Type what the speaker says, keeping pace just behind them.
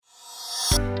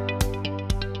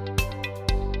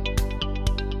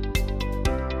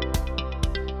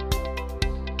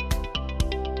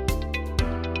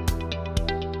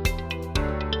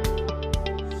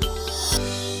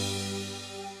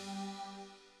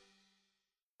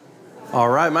All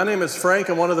right, my name is Frank.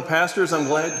 I'm one of the pastors. I'm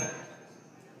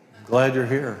glad you're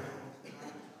here.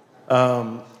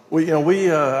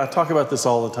 I talk about this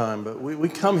all the time, but we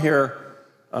come here,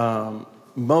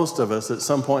 most of us at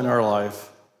some point in our life,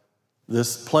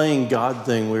 this playing God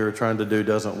thing we were trying to do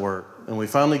doesn't work. And we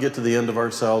finally get to the end of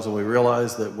ourselves and we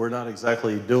realize that we're not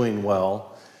exactly doing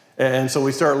well. And so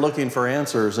we start looking for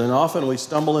answers. And often we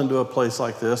stumble into a place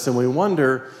like this and we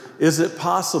wonder, is it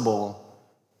possible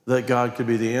that God could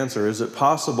be the answer? Is it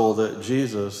possible that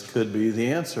Jesus could be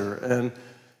the answer? And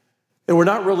we're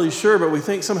not really sure, but we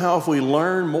think somehow if we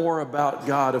learn more about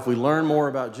God, if we learn more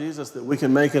about Jesus, that we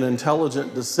can make an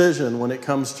intelligent decision when it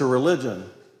comes to religion.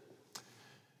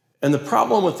 And the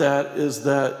problem with that is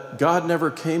that God never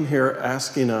came here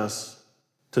asking us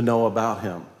to know about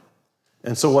him.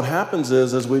 And so what happens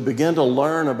is, as we begin to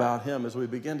learn about him, as we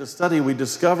begin to study, we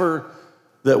discover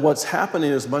that what's happening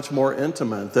is much more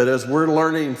intimate, that as we're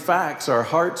learning facts, our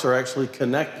hearts are actually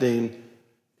connecting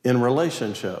in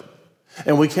relationship.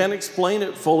 And we can't explain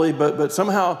it fully, but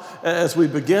somehow as we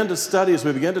begin to study, as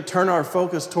we begin to turn our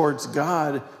focus towards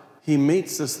God, he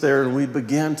meets us there and we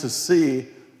begin to see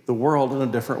the world in a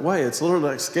different way. It's literally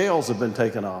like scales have been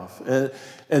taken off. And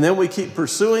then we keep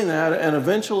pursuing that, and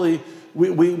eventually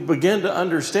we begin to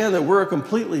understand that we're a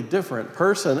completely different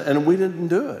person and we didn't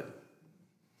do it.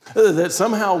 That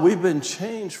somehow we've been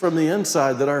changed from the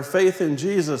inside, that our faith in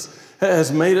Jesus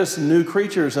has made us new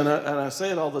creatures. And I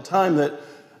say it all the time, that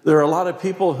there are a lot of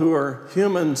people who are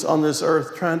humans on this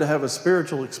earth trying to have a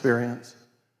spiritual experience.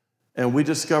 And we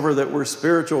discover that we're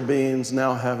spiritual beings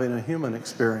now having a human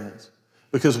experience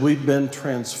because we've been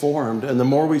transformed. And the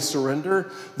more we surrender,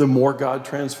 the more God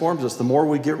transforms us. The more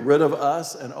we get rid of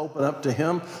us and open up to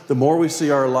him, the more we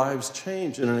see our lives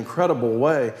change in an incredible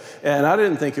way. And I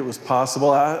didn't think it was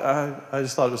possible. I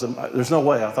just thought there's no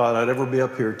way I thought I'd ever be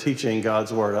up here teaching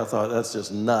God's word. I thought that's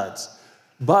just nuts.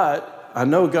 But I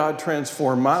know God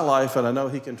transformed my life, and I know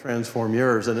he can transform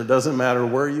yours. And it doesn't matter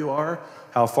where you are,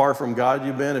 how far from God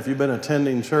you've been. If you've been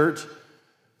attending church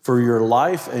for your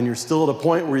life and you're still at a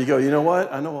point where you go, you know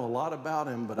what? I know a lot about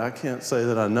him, but I can't say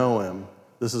that I know him.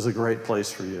 This is a great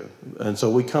place for you. And so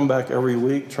we come back every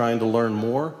week trying to learn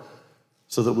more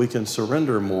so that we can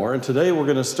surrender more. And today we're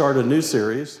going to start a new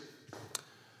series.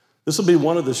 This will be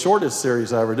one of the shortest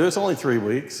series I ever do. It's only 3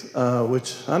 weeks,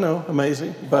 which I know,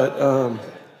 amazing. But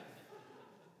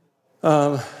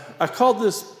I called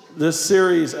this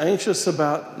series Anxious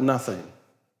About Nothing.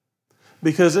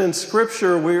 Because in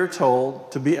Scripture, we are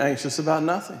told to be anxious about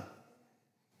nothing.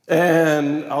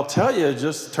 And I'll tell you,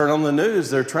 just turn on the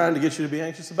news, they're trying to get you to be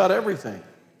anxious about everything.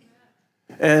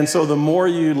 And so the more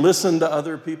you listen to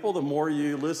other people, the more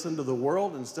you listen to the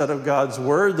world instead of God's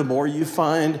word, the more you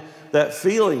find that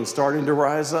feeling starting to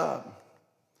rise up.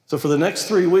 So for the next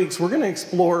 3 weeks, we're going to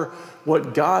explore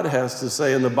what God has to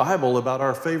say in the Bible about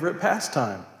our favorite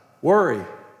pastime, worry.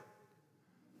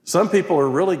 Some people are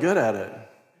really good at it.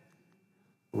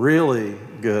 Really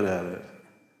good at it.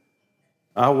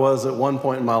 I was at one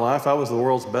point in my life, I was the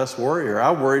world's best worrier.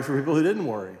 I worried for people who didn't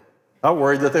worry. I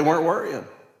worried that they weren't worrying.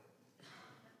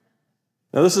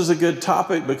 Now, this is a good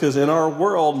topic because in our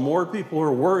world, more people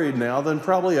are worried now than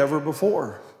probably ever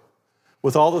before.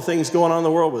 With all the things going on in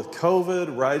the world with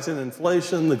COVID, rising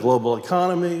inflation, the global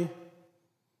economy,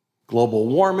 global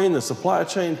warming, the supply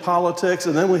chain politics,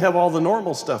 and then we have all the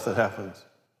normal stuff that happens.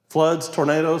 Floods,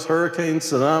 tornadoes, hurricanes,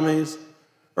 tsunamis,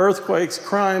 earthquakes,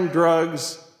 crime,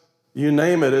 drugs, you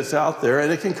name it, it's out there.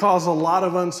 And it can cause a lot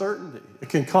of uncertainty. It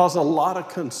can cause a lot of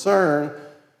concern.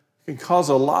 It can cause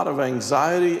a lot of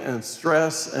anxiety and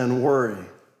stress and worry.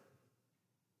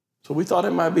 So we thought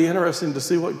it might be interesting to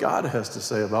see what God has to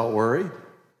say about worry.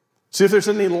 See if there's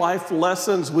any life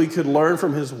lessons we could learn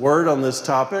from his word on this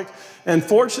topic. And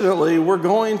fortunately, we're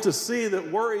going to see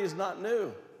that worry is not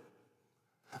new.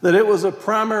 That it was a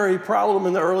primary problem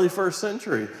in the early first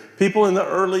century. People in the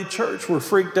early church were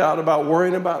freaked out about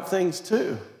worrying about things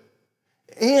too.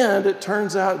 And it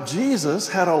turns out Jesus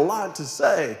had a lot to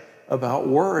say about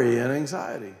worry and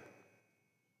anxiety. In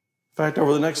fact,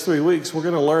 over the next 3 weeks, we're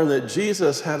going to learn that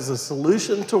Jesus has a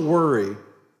solution to worry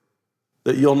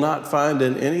that you'll not find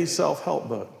in any self-help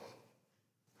book.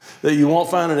 That you won't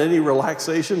find in any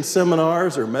relaxation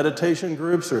seminars or meditation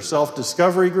groups or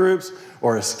self-discovery groups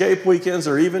or escape weekends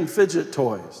or even fidget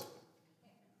toys.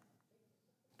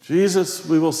 Jesus,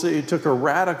 we will see, took a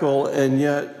radical and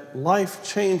yet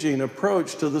life-changing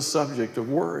approach to the subject of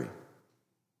worry.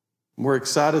 We're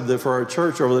excited that for our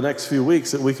church over the next few weeks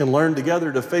that we can learn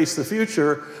together to face the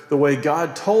future the way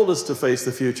God told us to face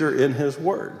the future in his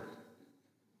word.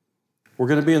 We're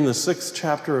going to be in the 6th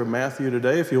chapter of Matthew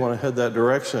today, if you want to head that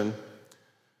direction.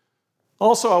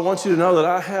 Also, I want you to know that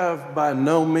I have by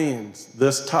no means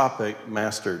this topic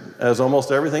mastered. As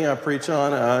almost everything I preach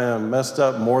on, I am messed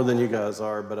up more than you guys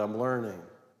are, but I'm learning.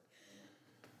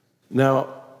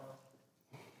 Now,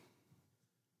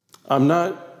 I'm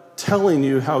not telling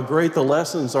you how great the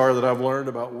lessons are that I've learned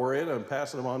about worrying and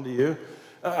passing them on to you.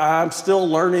 I'm still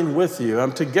learning with you.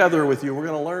 I'm together with you. We're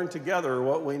going to learn together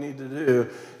what we need to do,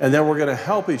 and then we're going to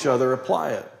help each other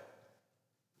apply it.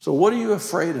 So what are you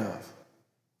afraid of?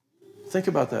 Think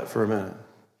about that for a minute.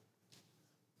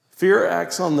 Fear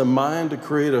acts on the mind to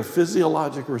create a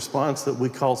physiologic response that we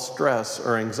call stress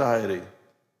or anxiety.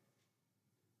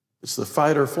 It's the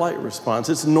fight or flight response.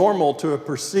 It's normal to a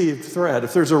perceived threat.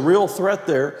 If there's a real threat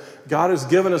there, God has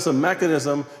given us a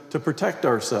mechanism to protect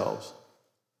ourselves.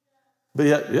 But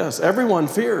yet, yes, everyone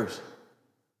fears.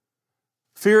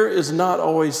 Fear is not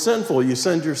always sinful. You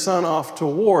send your son off to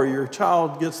war. Your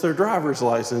child gets their driver's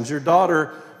license. Your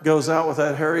daughter goes out with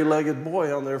that hairy-legged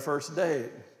boy on their first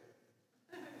date.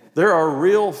 There are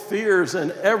real fears,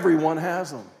 and everyone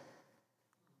has them.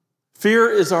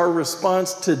 Fear is our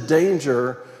response to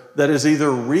danger that is either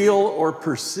real or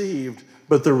perceived,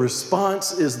 but the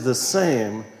response is the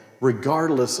same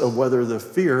regardless of whether the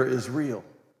fear is real.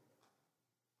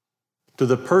 To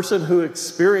the person who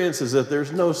experiences it,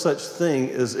 there's no such thing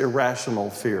as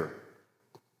irrational fear,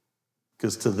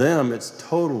 because to them it's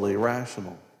totally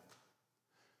rational.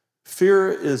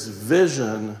 Fear is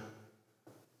vision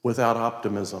without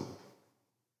optimism.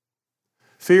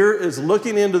 Fear is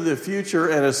looking into the future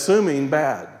and assuming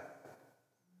bad.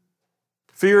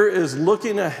 Fear is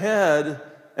looking ahead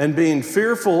and being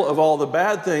fearful of all the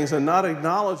bad things and not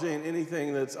acknowledging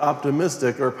anything that's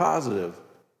optimistic or positive.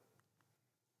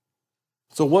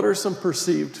 So what are some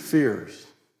perceived fears?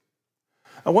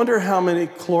 I wonder how many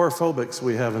chlorophobics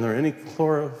we have in there. Any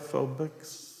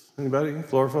chlorophobics? Anybody?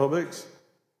 Chlorophobics?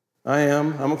 I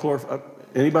am. I'm a chlorophobic.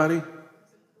 Anybody?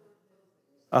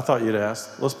 I thought you'd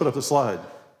ask. Let's put up the slide.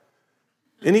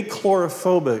 Any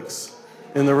chlorophobics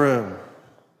in the room?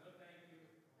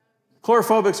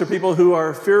 Chlorophobics are people who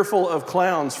are fearful of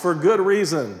clowns for good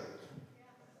reason.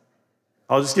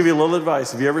 I'll just give you a little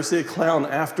advice. If you ever see a clown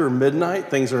after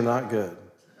midnight, things are not good.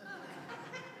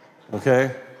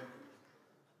 Okay?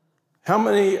 How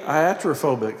many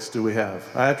iatrophobics do we have?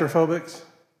 Iatrophobics?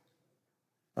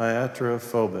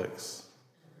 Iatrophobics.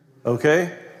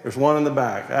 Okay? There's one in the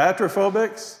back.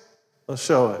 Iatrophobics? Let's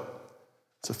show it.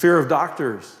 It's a fear of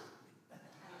doctors.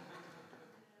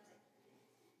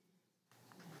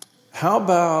 How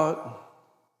about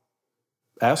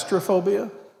astrophobia?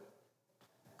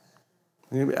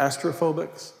 Any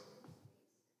astrophobics?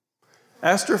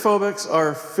 Astrophobics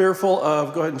are fearful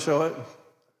of, go ahead and show it,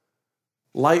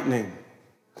 lightning,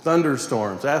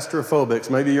 thunderstorms, astrophobics.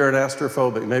 Maybe you're an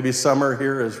astrophobic. Maybe summer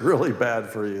here is really bad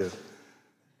for you.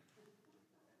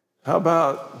 How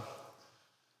about,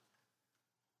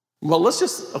 well,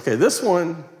 this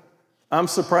one, I'm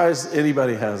surprised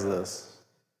anybody has this.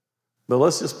 But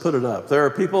let's just put it up. There are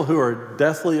people who are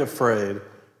deathly afraid,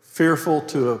 fearful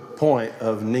to a point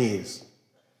of knees.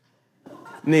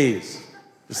 Knees.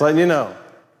 Just letting you know,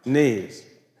 knees.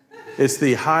 It's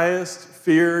the highest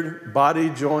feared body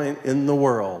joint in the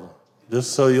world,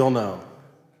 just so you'll know.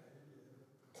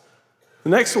 The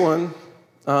next one,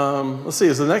 let's see,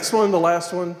 is the next one the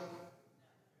last one?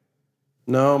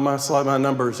 No, my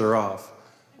numbers are off.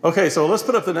 Okay, so let's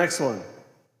put up the next one.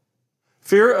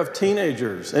 Fear of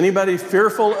teenagers. Anybody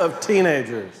fearful of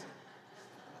teenagers?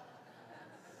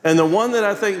 And the one that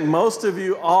I think most of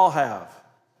you all have.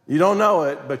 You don't know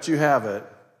it, but you have it.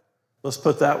 Let's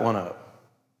put that one up.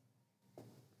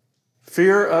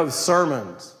 Fear of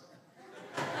sermons.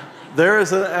 There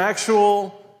is an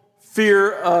actual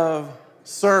fear of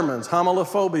sermons,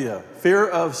 homilophobia, fear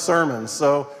of sermons.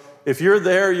 So if you're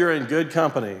there, you're in good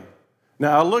company.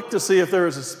 Now, I looked to see if there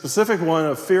was a specific one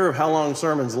of fear of how long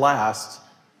sermons last,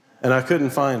 and I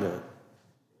couldn't find it.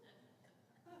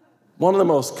 One of the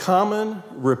most common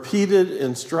repeated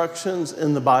instructions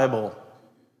in the Bible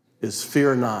is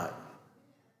fear not.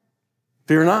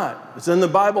 Fear not. It's in the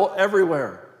Bible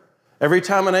everywhere. Every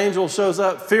time an angel shows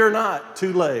up, fear not,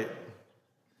 too late.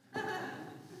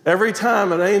 Every time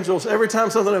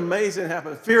something amazing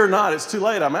happens, fear not, it's too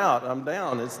late, I'm out, I'm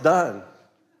down, it's done.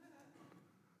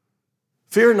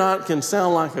 Fear not can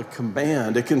sound like a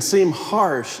command. It can seem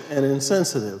harsh and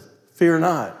insensitive. Fear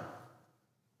not.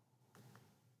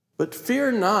 But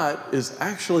fear not is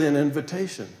actually an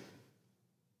invitation.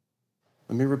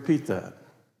 Let me repeat that.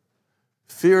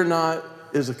 Fear not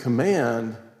is a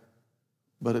command,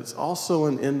 but it's also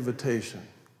an invitation.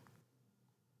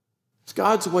 It's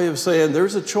God's way of saying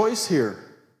there's a choice here.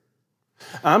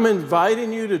 I'm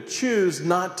inviting you to choose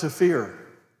not to fear.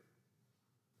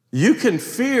 You can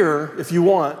fear if you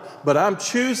want, but I'm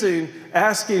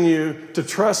asking you to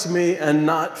trust me and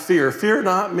not fear. Fear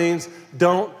not means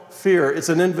don't fear. It's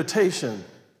an invitation.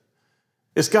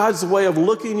 It's God's way of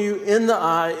looking you in the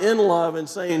eye in love and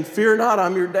saying, fear not,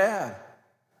 I'm your dad.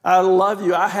 I love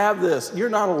you. I have this. You're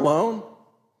not alone.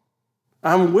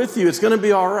 I'm with you. It's going to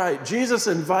be all right. Jesus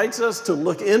invites us to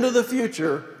look into the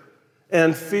future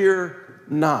and fear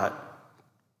not.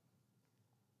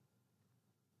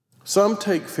 Some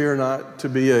take fear not to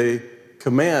be a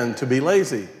command to be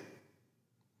lazy.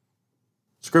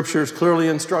 Scriptures clearly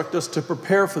instruct us to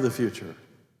prepare for the future.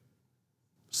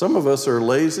 Some of us are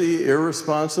lazy,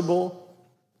 irresponsible,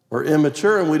 or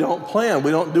immature, and we don't plan.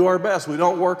 We don't do our best. We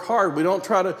don't work hard. We don't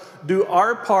try to do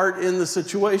our part in the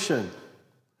situation.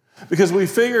 Because we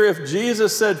figure if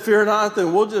Jesus said, fear not,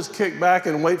 then we'll just kick back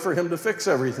and wait for him to fix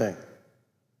everything.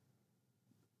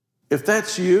 If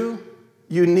that's you,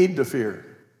 you need to fear.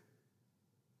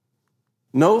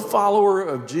 No follower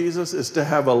of Jesus is to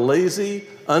have a lazy,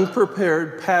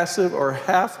 unprepared, passive, or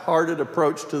half-hearted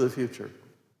approach to the future.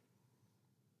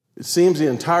 It seems the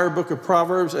entire book of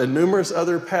Proverbs and numerous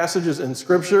other passages in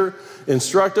Scripture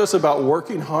instruct us about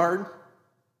working hard,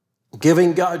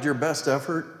 giving God your best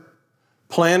effort,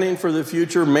 planning for the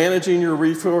future, managing your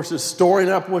resources, storing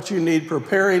up what you need,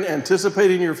 preparing,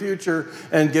 anticipating your future,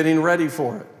 and getting ready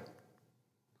for it.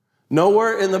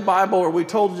 Nowhere in the Bible are we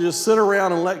told to just sit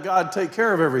around and let God take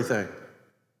care of everything.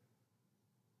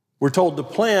 We're told to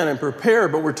plan and prepare,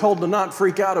 but we're told to not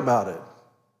freak out about it.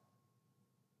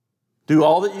 Do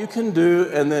all that you can do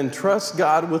and then trust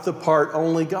God with the part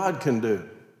only God can do.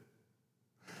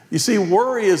 You see,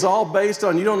 worry is all based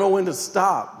on you don't know when to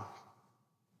stop.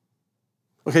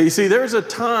 Okay, you see, there's a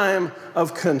time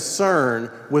of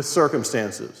concern with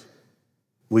circumstances.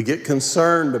 We get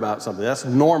concerned about something. That's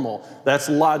normal. That's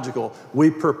logical. We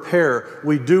prepare.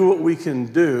 We do what we can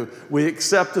do. We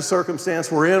accept the circumstance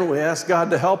we're in. We ask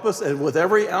God to help us. And with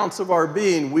every ounce of our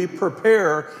being, we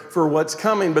prepare for what's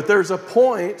coming. But there's a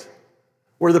point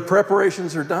where the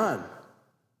preparations are done.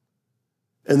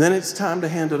 And then it's time to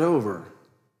hand it over.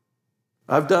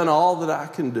 I've done all that I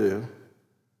can do.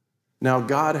 Now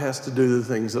God has to do the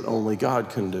things that only God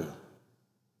can do.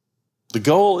 The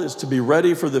goal is to be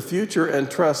ready for the future and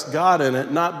trust God in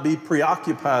it, not be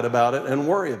preoccupied about it and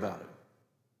worry about it.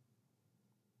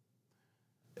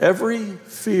 Every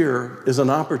fear is an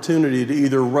opportunity to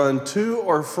either run to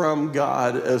or from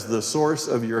God as the source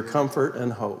of your comfort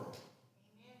and hope.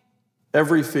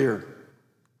 Every fear.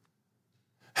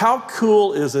 How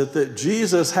cool is it that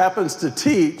Jesus happens to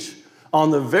teach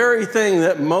on the very thing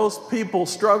that most people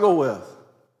struggle with?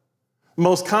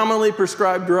 Most commonly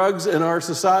prescribed drugs in our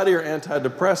society are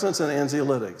antidepressants and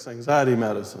anxiolytics, anxiety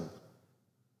medicine.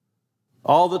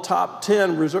 All the top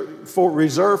 10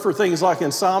 reserved for things like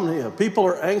insomnia. People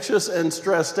are anxious and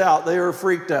stressed out. They are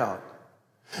freaked out.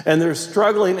 And they're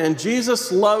struggling. And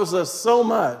Jesus loves us so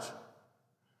much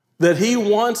that he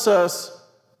wants us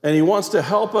and he wants to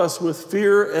help us with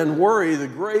fear and worry. The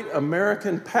great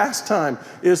American pastime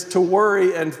is to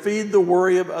worry and feed the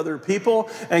worry of other people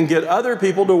and get other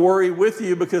people to worry with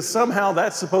you because somehow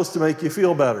that's supposed to make you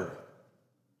feel better.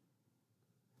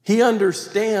 He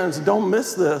understands, don't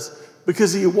miss this,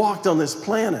 because he walked on this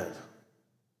planet.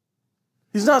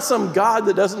 He's not some God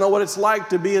that doesn't know what it's like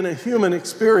to be in a human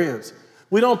experience.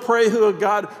 We don't pray to a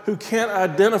God who can't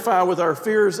identify with our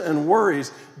fears and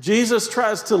worries. Jesus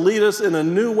tries to lead us in a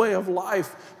new way of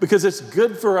life because it's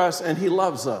good for us and he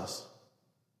loves us.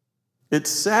 It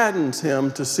saddens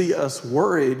him to see us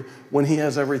worried when he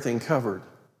has everything covered.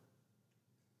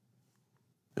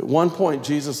 At one point,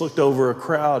 Jesus looked over a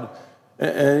crowd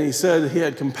and he said he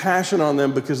had compassion on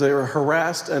them because they were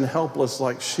harassed and helpless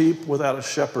like sheep without a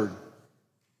shepherd.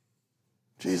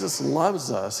 Jesus loves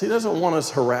us. He doesn't want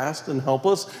us harassed and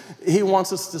helpless. He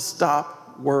wants us to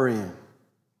stop worrying.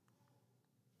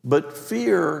 But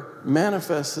fear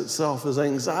manifests itself as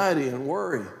anxiety and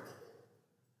worry.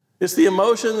 It's the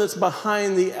emotion that's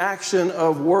behind the action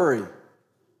of worry.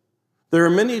 There are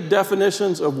many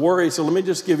definitions of worry, so let me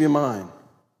just give you mine.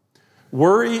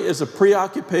 Worry is a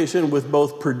preoccupation with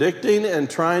both predicting and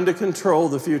trying to control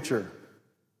the future.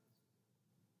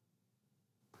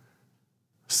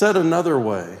 Said another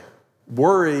way,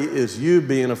 worry is you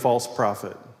being a false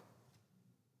prophet.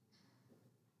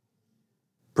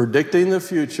 Predicting the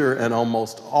future and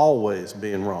almost always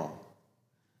being wrong.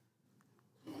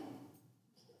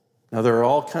 Now, there are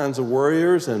all kinds of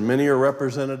worriers, and many are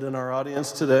represented in our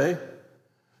audience today.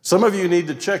 Some of you need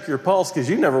to check your pulse because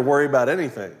you never worry about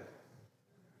anything.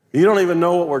 You don't even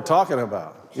know what we're talking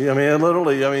about.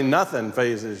 Nothing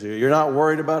phases you. You're not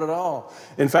worried about it all.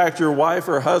 In fact, your wife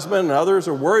or husband and others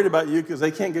are worried about you because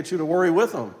they can't get you to worry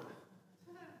with them.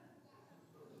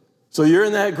 So you're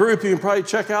in that group, you can probably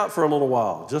check out for a little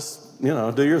while. Just,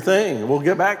 do your thing. We'll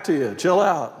get back to you. Chill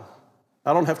out.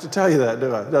 I don't have to tell you that,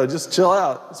 do I? No, just chill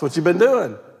out. That's what you've been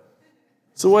doing.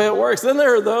 It's the way it works. Then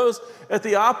there are those at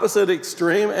the opposite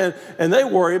extreme, and they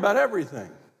worry about everything.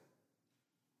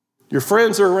 Your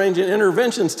friends are arranging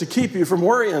interventions to keep you from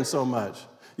worrying so much.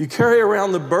 You carry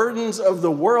around the burdens of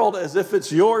the world as if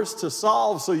it's yours to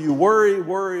solve, so you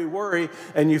worry,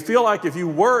 and you feel like if you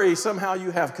worry, somehow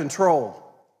you have control.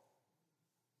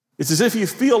 It's as if you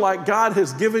feel like God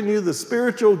has given you the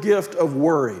spiritual gift of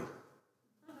worry.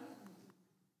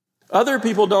 Other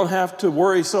people don't have to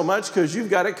worry so much because you've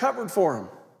got it covered for them.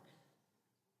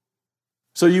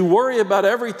 So you worry about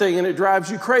everything and it drives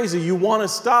you crazy. You want to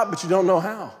stop, but you don't know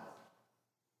how.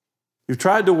 You've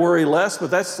tried to worry less, but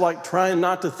that's like trying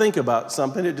not to think about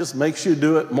something. It just makes you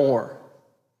do it more.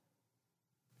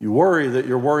 You worry that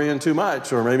you're worrying too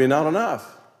much or maybe not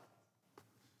enough.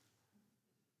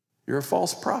 You're a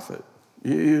false prophet.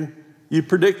 You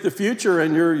predict the future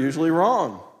and you're usually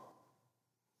wrong.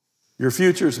 Your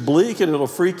future's bleak and it'll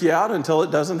freak you out until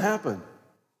it doesn't happen.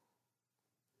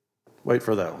 Wait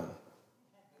for that one.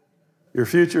 Your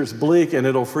future's bleak and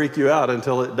it'll freak you out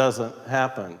until it doesn't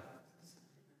happen.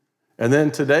 And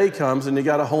then today comes and you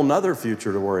got a whole nother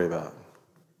future to worry about.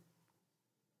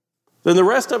 Then the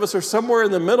rest of us are somewhere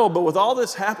in the middle, but with all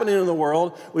this happening in the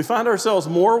world, we find ourselves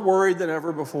more worried than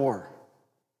ever before.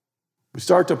 We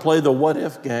start to play the what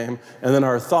if game, and then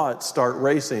our thoughts start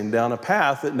racing down a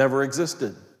path that never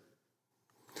existed.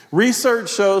 Research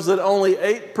shows that only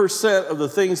 8% of the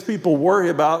things people worry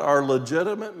about are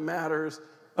legitimate matters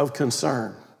of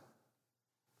concern.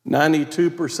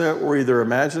 92% were either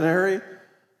imaginary,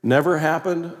 never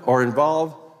happened, or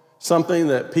involved something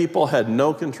that people had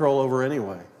no control over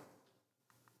anyway.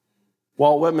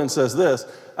 Walt Whitman says this,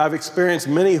 I've experienced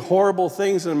many horrible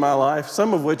things in my life,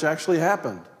 some of which actually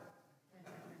happened.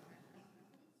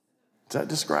 Does that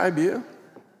describe you?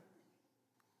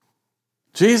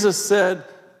 Jesus said,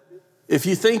 if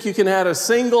you think you can add a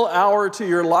single hour to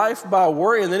your life by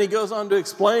worrying, and then he goes on to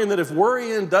explain that if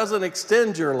worrying doesn't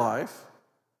extend your life,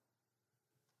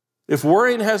 if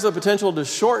worrying has the potential to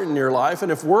shorten your life,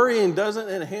 and if worrying doesn't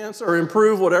enhance or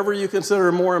improve whatever you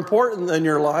consider more important than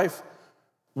your life,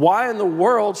 why in the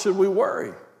world should we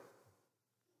worry?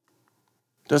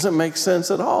 Doesn't make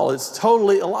sense at all. It's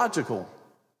totally illogical.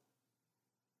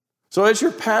 So as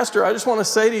your pastor, I just want to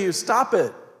say to you, stop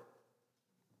it.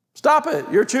 Stop it.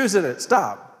 You're choosing it.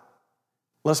 Stop.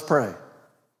 Let's pray.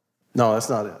 No, that's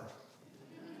not it.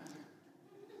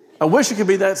 I wish it could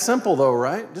be that simple though,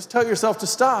 right? Just tell yourself to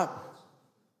stop.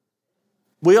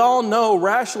 We all know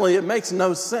rationally it makes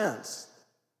no sense.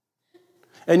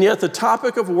 And yet the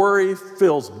topic of worry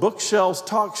fills bookshelves,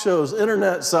 talk shows,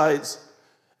 internet sites,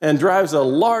 and drives a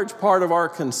large part of our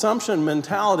consumption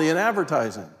mentality and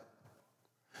advertising.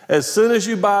 As soon as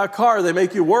you buy a car, they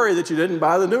make you worry that you didn't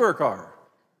buy the newer car.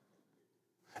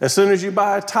 As soon as you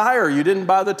buy a tire, you didn't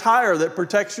buy the tire that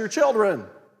protects your children.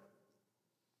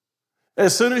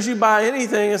 As soon as you buy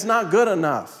anything, it's not good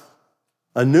enough.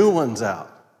 A new one's out.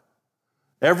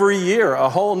 Every year, a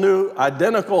whole new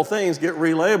identical things get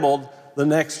relabeled the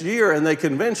next year, and they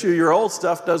convince you your old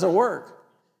stuff doesn't work.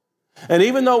 And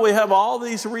even though we have all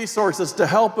these resources to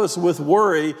help us with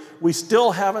worry, we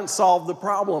still haven't solved the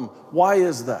problem. Why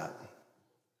is that?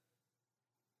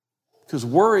 Because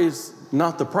worry's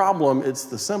not the problem, it's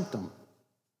the symptom.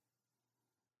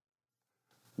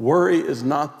 Worry is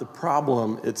not the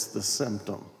problem, it's the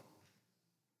symptom.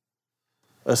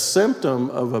 A symptom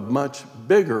of a much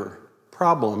bigger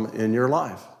problem in your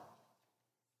life.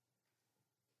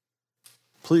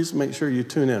 Please make sure you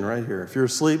tune in right here. If you're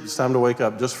asleep, it's time to wake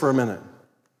up just for a minute.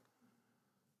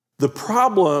 The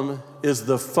problem is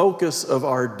the focus of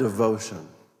our devotion.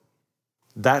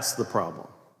 That's the problem.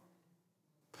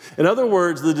 In other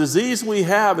words, the disease we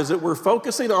have is that we're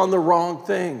focusing on the wrong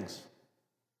things.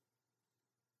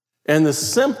 And the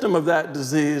symptom of that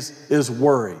disease is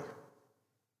worry.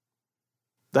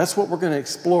 That's what we're going to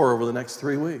explore over the next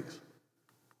 3 weeks.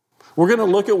 We're going to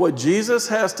look at what Jesus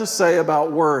has to say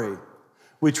about worry.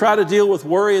 We try to deal with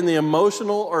worry in the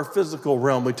emotional or physical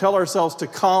realm. We tell ourselves to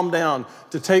calm down,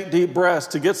 to take deep breaths,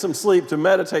 to get some sleep, to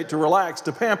meditate, to relax,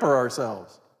 to pamper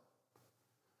ourselves.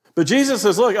 But Jesus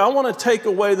says, look, I want to take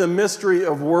away the mystery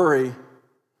of worry.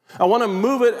 I want to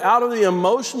move it out of the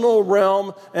emotional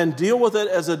realm and deal with it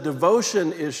as a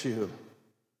devotion issue,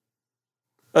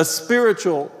 a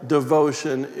spiritual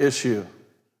devotion issue.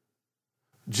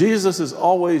 Jesus is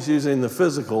always using the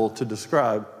physical to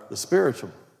describe the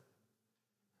spiritual.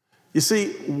 You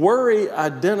see, worry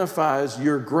identifies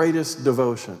your greatest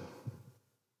devotion.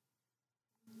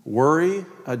 Worry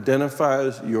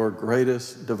identifies your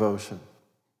greatest devotion.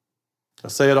 I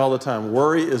say it all the time.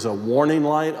 Worry is a warning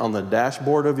light on the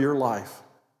dashboard of your life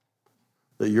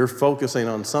that you're focusing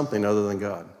on something other than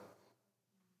God.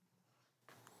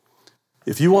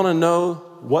 If you want to know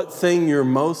what thing you're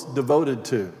most devoted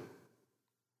to,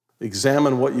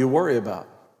 examine what you worry about.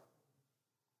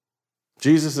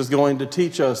 Jesus is going to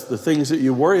teach us the things that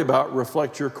you worry about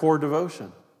reflect your core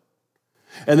devotion.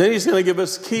 And then he's going to give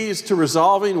us keys to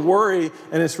resolving worry,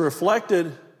 and it's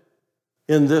reflected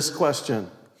in this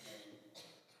question.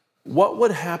 What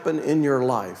would happen in your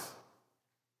life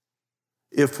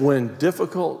if when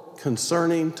difficult,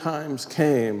 concerning times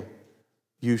came,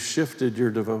 you shifted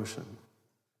your devotion?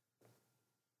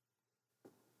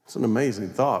 It's an amazing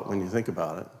thought when you think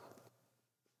about it.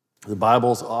 The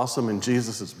Bible's awesome and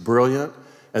Jesus is brilliant,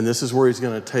 and this is where he's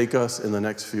going to take us in the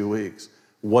next few weeks.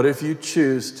 What if you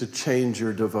choose to change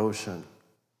your devotion?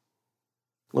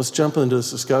 Let's jump into this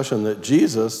discussion that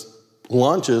Jesus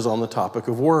launches on the topic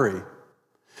of worry.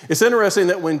 It's interesting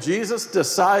that when Jesus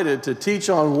decided to teach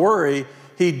on worry,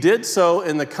 he did so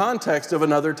in the context of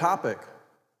another topic.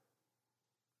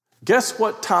 Guess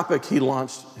what topic he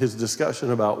launched his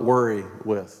discussion about worry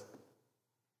with?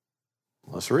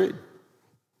 Let's read.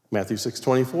 Matthew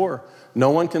 6:24. No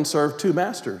one can serve two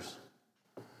masters.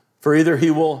 For either he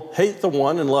will hate the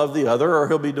one and love the other, or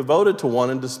he'll be devoted to one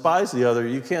and despise the other.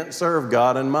 You can't serve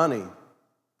God and money.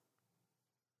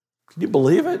 Can you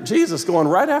believe it? Jesus going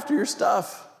right after your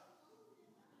stuff.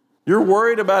 You're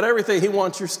worried about everything. He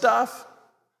wants your stuff.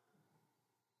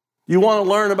 You want to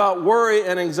learn about worry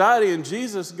and anxiety, and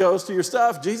Jesus goes to your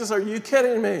stuff. Jesus, are you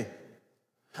kidding me?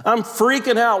 I'm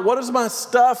freaking out. What does my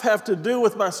stuff have to do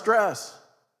with my stress?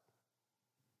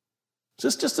 Is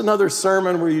this just another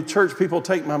sermon where you church people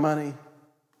take my money?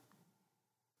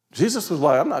 Jesus was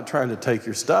like, I'm not trying to take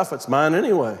your stuff. It's mine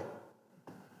anyway.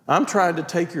 I'm trying to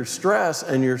take your stress,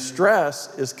 and your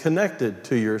stress is connected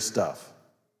to your stuff.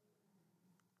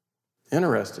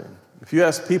 Interesting. If you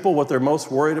ask people what they're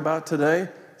most worried about today,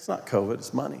 it's not COVID,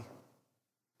 it's money.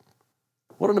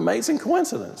 What an amazing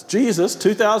coincidence. Jesus,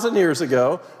 2,000 years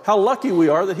ago, how lucky we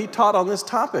are that he taught on this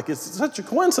topic. It's such a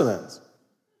coincidence.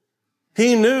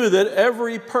 He knew that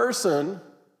every person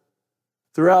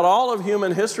throughout all of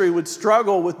human history would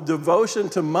struggle with devotion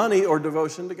to money or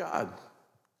devotion to God.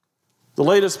 The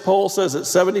latest poll says that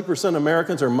 70% of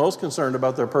Americans are most concerned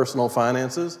about their personal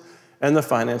finances and the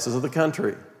finances of the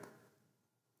country.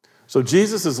 So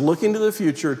Jesus is looking to the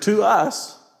future, to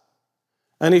us,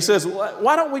 and he says,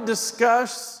 why don't we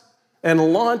discuss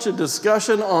and launch a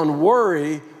discussion on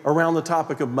worry around the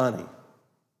topic of money?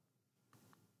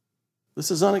 This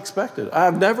is unexpected.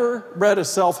 I've never read a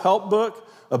self-help book,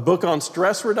 a book on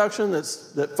stress reduction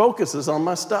that focuses on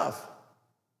my stuff.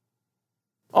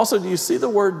 Also, do you see the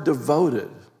word devoted?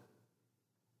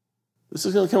 This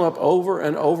is going to come up over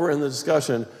and over in the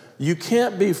discussion. You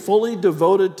can't be fully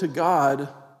devoted to God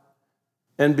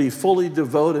and be fully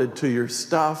devoted to your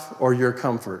stuff or your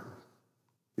comfort.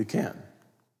 You can't.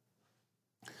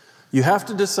 You have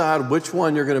to decide which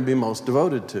one you're going to be most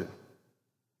devoted to.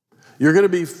 You're going to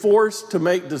be forced to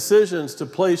make decisions to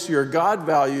place your God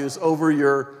values over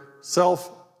your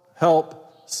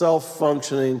self-help,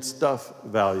 self-functioning stuff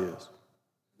values.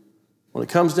 When it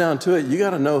comes down to it, you got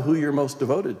to know who you're most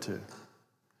devoted to.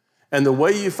 And the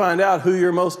way you find out who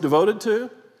you're most devoted to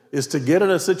is to get in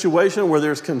a situation where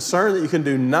there's concern that you can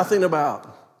do nothing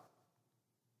about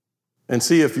and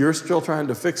see if you're still trying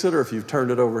to fix it or if you've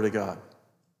turned it over to God.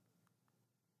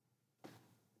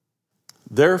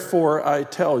 Therefore, I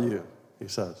tell you, he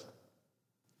says.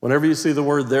 Whenever you see the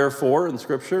word therefore in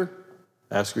Scripture,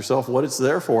 ask yourself what it's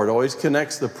there for. It always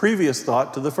connects the previous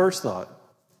thought to the first thought,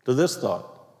 to this thought.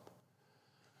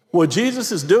 What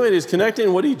Jesus is doing is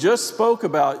connecting what he just spoke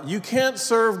about. You can't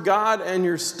serve God and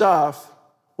your stuff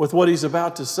with what he's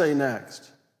about to say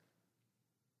next.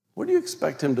 What do you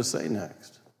expect him to say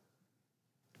next?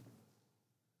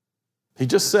 He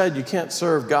just said you can't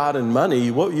serve God and money.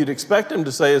 What you'd expect him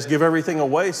to say is give everything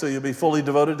away so you'll be fully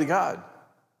devoted to God.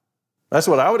 That's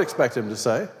what I would expect him to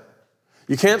say.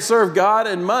 You can't serve God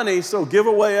and money, so give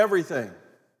away everything.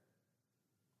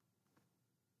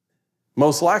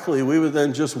 Most likely, we would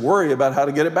then just worry about how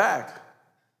to get it back.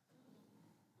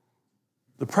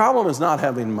 The problem is not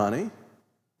having money.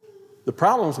 The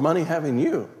problem is money having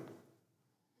you.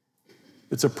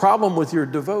 It's a problem with your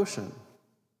devotion.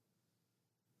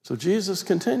 So Jesus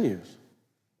continues.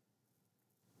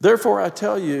 Therefore, I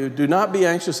tell you, do not be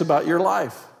anxious about your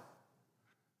life,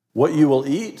 what you will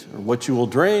eat or what you will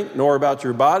drink, nor about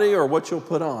your body or what you'll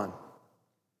put on.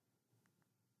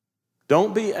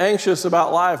 Don't be anxious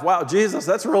about life. Wow, Jesus,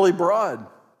 that's really broad.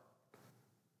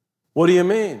 What do you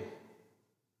mean?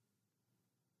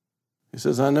 He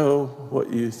says, I know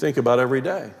what you think about every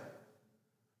day.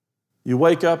 You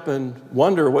wake up and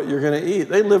wonder what you're going to eat.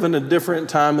 They live in a different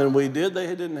time than we did. They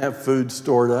didn't have food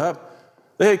stored up.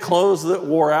 They had clothes that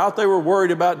wore out. They were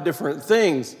worried about different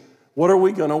things. What are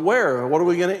we going to wear? What are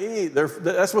we going to eat?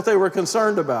 That's what they were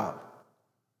concerned about.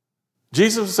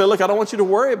 Jesus would say, look, I don't want you to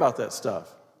worry about that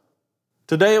stuff.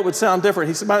 Today it would sound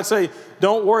different. He might say,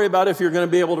 don't worry about if you're going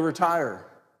to be able to retire.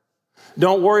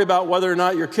 Don't worry about whether or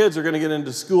not your kids are going to get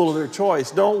into school of their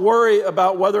choice. Don't worry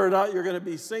about whether or not you're going to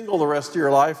be single the rest of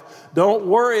your life. Don't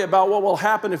worry about what will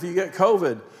happen if you get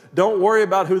COVID. Don't worry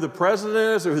about who the president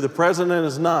is or who the president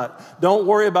is not. Don't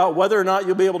worry about whether or not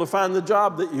you'll be able to find the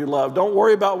job that you love. Don't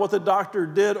worry about what the doctor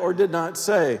did or did not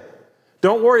say.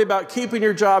 Don't worry about keeping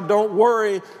your job. Don't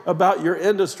worry about your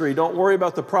industry. Don't worry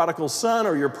about the prodigal son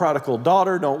or your prodigal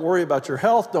daughter. Don't worry about your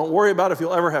health. Don't worry about if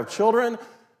you'll ever have children.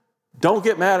 Don't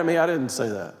get mad at me. I didn't say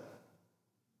that.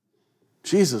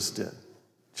 Jesus did.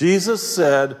 Jesus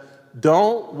said,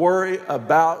 don't worry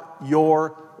about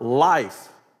your life.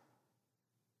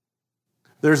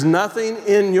 There's nothing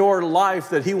in your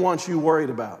life that he wants you worried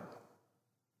about.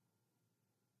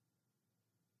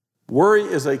 Worry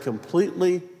is a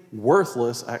completely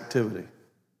worthless activity.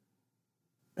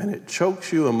 And it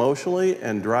chokes you emotionally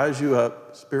and dries you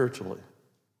up spiritually.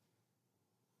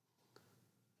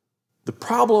 The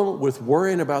problem with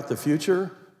worrying about the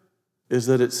future is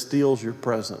that it steals your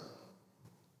present.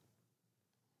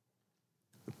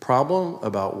 The problem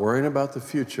about worrying about the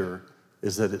future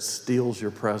is that it steals your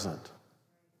present.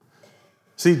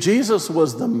 See, Jesus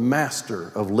was the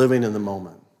master of living in the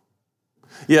moment.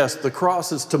 Yes, the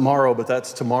cross is tomorrow, but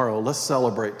that's tomorrow. Let's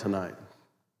celebrate tonight.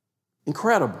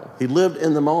 Incredible. He lived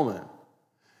in the moment.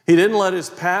 He didn't let his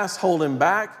past hold him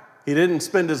back. He didn't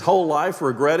spend his whole life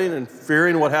regretting and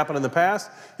fearing what happened in the past.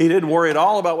 He didn't worry at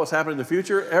all about what's happening in the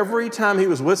future. Every time he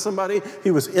was with somebody,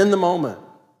 he was in the moment.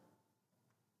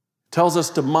 Tells us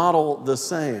to model the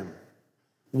same.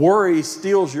 Worry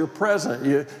steals your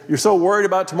present. You're so worried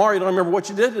about tomorrow, you don't remember what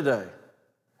you did today.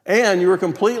 And you were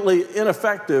completely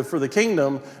ineffective for the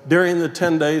kingdom during the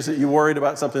 10 days that you worried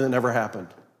about something that never happened.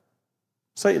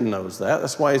 Satan knows that.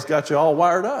 That's why he's got you all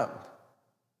wired up.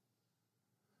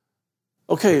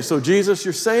 Okay, so Jesus,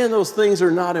 you're saying those things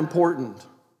are not important.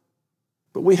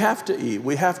 But we have to eat.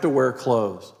 We have to wear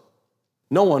clothes.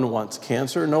 No one wants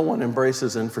cancer. No one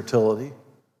embraces infertility.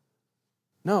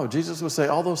 No, Jesus would say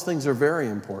all those things are very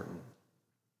important.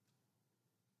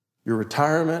 Your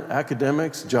retirement,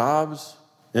 academics, jobs,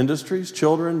 industries,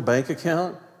 children, bank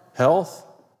account, health.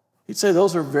 He'd say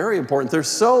those are very important. They're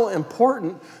so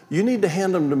important, you need to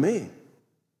hand them to me.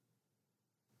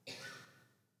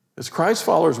 As Christ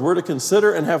followers, we're to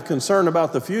consider and have concern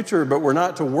about the future, but we're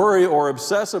not to worry or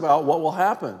obsess about what will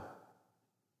happen.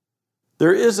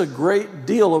 There is a great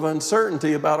deal of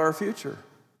uncertainty about our future.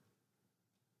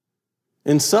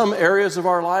 In some areas of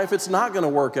our life, it's not going to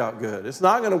work out good. It's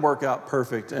not going to work out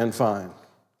perfect and fine.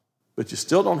 But you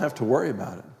still don't have to worry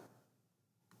about it.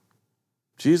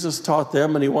 Jesus taught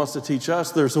them, and he wants to teach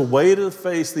us, there's a way to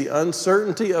face the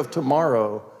uncertainty of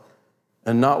tomorrow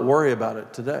and not worry about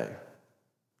it today.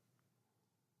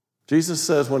 Jesus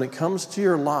says, when it comes to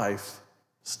your life,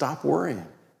 stop worrying.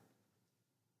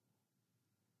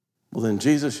 Well, then,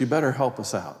 Jesus, you better help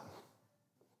us out.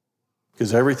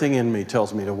 Because everything in me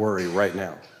tells me to worry right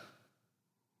now.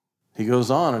 He goes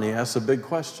on and he asks a big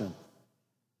question.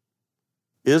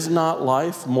 Is not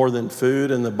life more than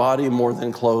food and the body more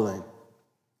than clothing?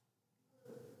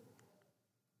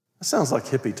 That sounds like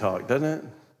hippie talk, doesn't it?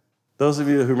 Those of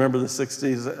you who remember the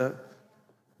 60s,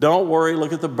 don't worry,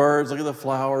 look at the birds, look at the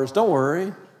flowers. Don't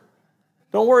worry.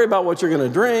 Don't worry about what you're going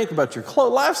to drink, about your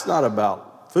clothes. Life's not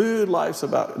about food. Life's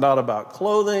not about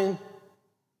clothing.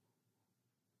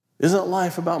 Isn't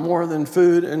life about more than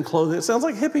food and clothing? It sounds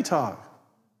like hippie talk.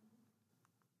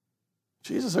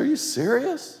 Jesus, are you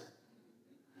serious?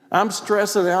 I'm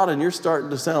stressing out and you're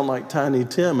starting to sound like Tiny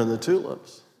Tim and the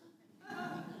Tulips.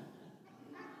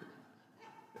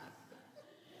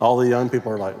 All the young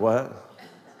people are like, what?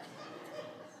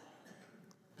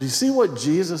 Do you see what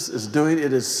Jesus is doing?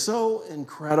 It is so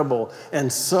incredible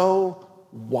and so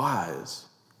wise.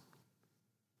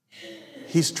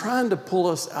 He's trying to pull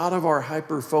us out of our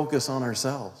hyper-focus on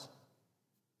ourselves.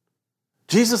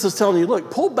 Jesus is telling you,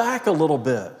 look, pull back a little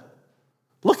bit.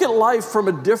 Look at life from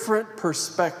a different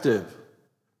perspective.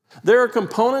 There are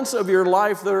components of your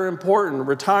life that are important: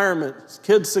 retirement,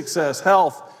 kids' success,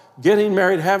 health, getting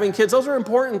married, having kids. Those are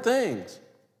important things,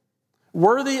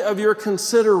 worthy of your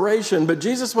consideration. But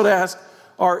Jesus would ask,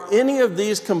 are any of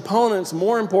these components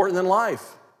more important than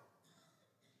life?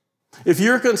 If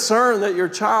you're concerned that your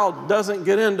child doesn't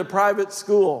get into private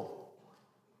school,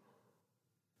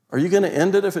 are you going to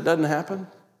end it if it doesn't happen?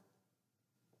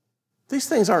 These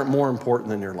things aren't more important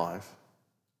than your life.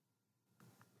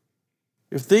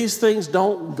 If these things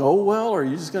don't go well, are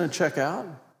you just going to check out?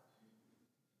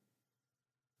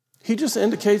 He just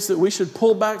indicates that we should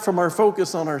pull back from our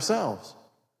focus on ourselves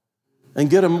and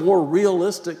get a more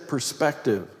realistic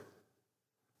perspective.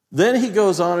 Then he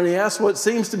goes on and he asks what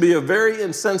seems to be a very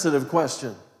insensitive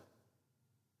question.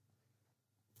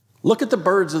 Look at the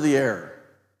birds of the air.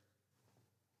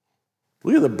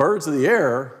 Look at the birds of the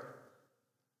air.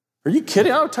 Are you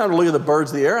kidding? I don't have time to look at the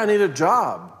birds of the air. I need a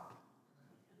job.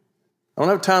 I don't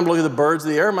have time to look at the birds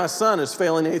of the air. My son is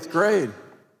failing 8th grade.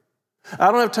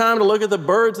 I don't have time to look at the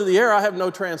birds of the air. I have no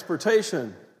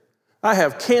transportation. I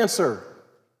have cancer.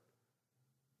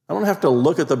 I don't have to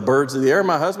look at the birds of the air.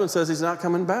 My husband says he's not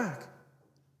coming back.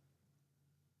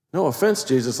 No offense,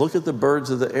 Jesus. Look at the birds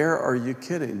of the air. Are you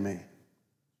kidding me?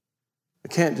 I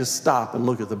can't just stop and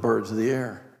look at the birds of the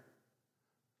air.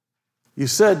 You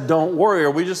said, don't worry.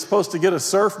 Are we just supposed to get a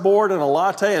surfboard and a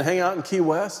latte and hang out in Key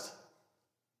West?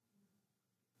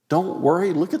 Don't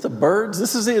worry. Look at the birds.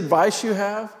 This is the advice you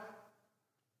have?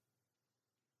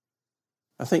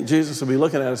 I think Jesus will be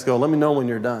looking at us going, let me know when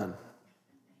you're done.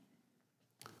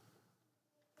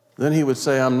 Then he would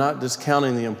say, I'm not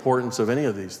discounting the importance of any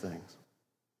of these things.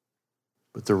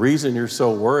 But the reason you're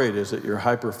so worried is that you're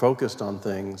hyper-focused on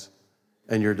things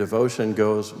and your devotion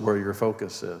goes where your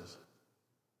focus is.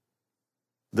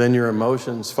 Then your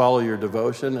emotions follow your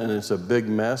devotion and it's a big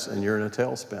mess and you're in a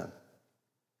tailspin.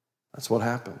 That's what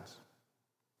happens.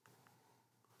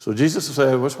 So Jesus will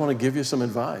say, I just want to give you some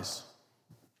advice.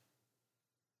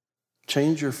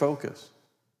 Change your focus.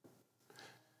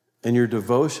 And your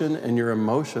devotion and your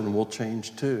emotion will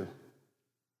change too.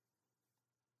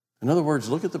 In other words,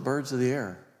 look at the birds of the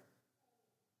air.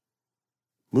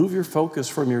 Move your focus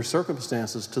from your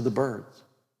circumstances to the birds.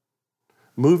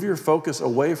 Move your focus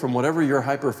away from whatever you're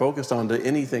hyper-focused on to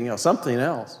anything else, something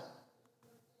else.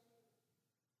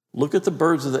 Look at the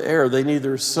birds of the air. They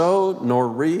neither sow nor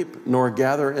reap nor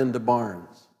gather into barns.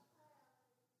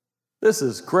 This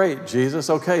is great, Jesus.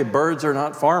 Okay, birds are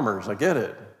not farmers. I get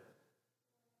it.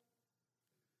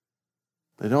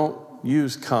 They don't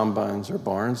use combines or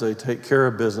barns. They take care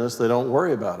of business. They don't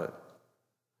worry about it.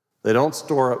 They don't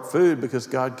store up food because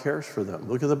God cares for them.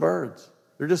 Look at the birds.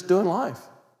 They're just doing life.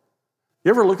 You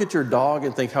ever look at your dog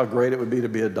and think how great it would be to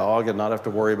be a dog and not have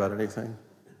to worry about anything?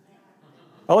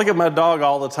 I look at my dog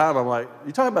all the time. I'm like,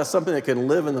 you talk about something that can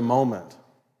live in the moment.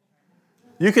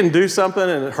 You can do something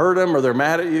and it hurt them or they're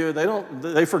mad at you.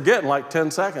 They forget in like 10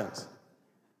 seconds.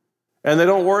 And they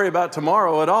don't worry about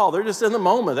tomorrow at all. They're just in the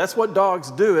moment. That's what dogs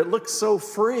do. It looks so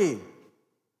free.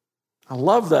 I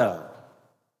love that.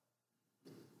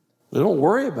 They don't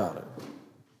worry about it.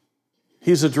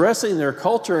 He's addressing their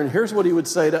culture, and here's what he would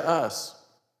say to us.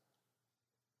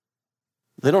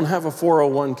 They don't have a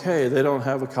 401k. They don't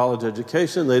have a college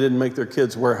education. They didn't make their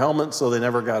kids wear helmets so they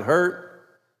never got hurt.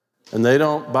 And they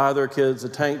don't buy their kids a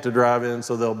tank to drive in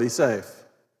so they'll be safe.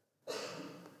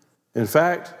 In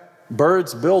fact,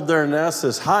 birds build their nests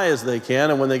as high as they can,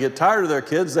 and when they get tired of their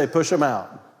kids, they push them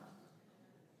out.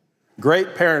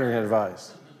 Great parenting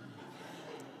advice.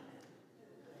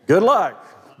 Good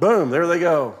luck. Boom, there they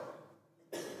go.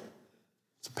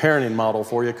 It's a parenting model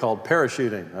for you called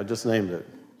parachuting. I just named it.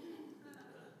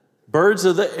 Birds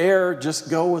of the air just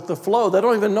go with the flow. They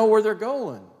don't even know where they're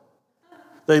going.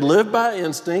 They live by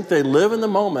instinct. They live in the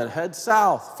moment. Head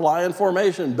south, fly in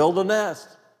formation, build a nest.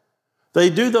 They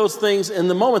do those things in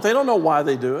the moment. They don't know why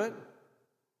they do it.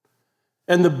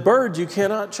 And the bird you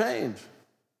cannot change.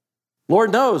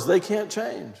 Lord knows they can't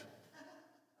change.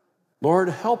 Lord,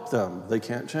 help them. They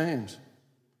can't change.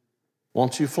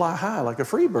 Won't you fly high like a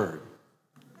free bird?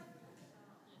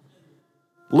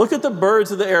 Look at the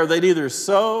birds of the air. They neither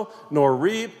sow nor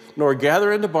reap nor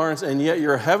gather into barns, and yet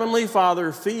your heavenly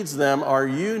Father feeds them. Are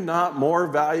you not more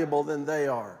valuable than they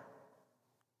are?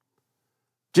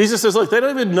 Jesus says, look, they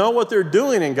don't even know what they're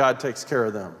doing, and God takes care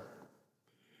of them.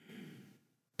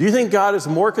 Do you think God is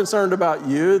more concerned about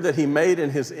you that he made in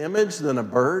his image than a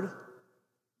bird?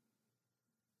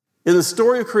 In the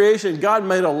story of creation, God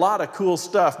made a lot of cool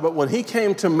stuff, but when he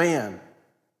came to man,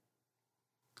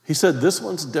 he said, this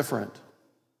one's different.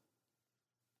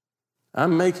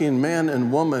 I'm making man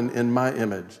and woman in my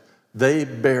image. They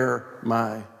bear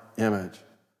my image.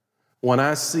 When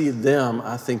I see them,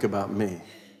 I think about me.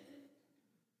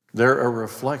 They're a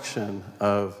reflection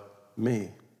of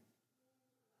me.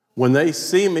 When they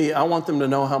see me, I want them to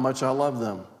know how much I love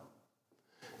them.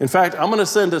 In fact, I'm going to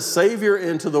send a Savior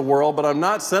into the world, but I'm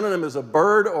not sending him as a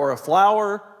bird or a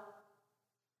flower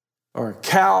or a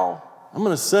cow. I'm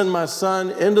going to send my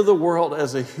Son into the world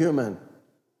as a human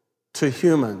to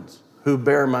humans who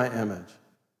bear my image.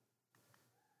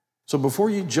 So before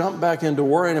you jump back into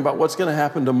worrying about what's going to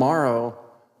happen tomorrow,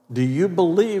 do you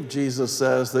believe, Jesus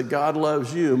says, that God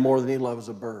loves you more than he loves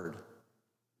a bird?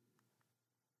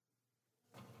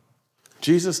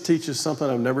 Jesus teaches something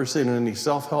I've never seen in any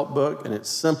self-help book, and it's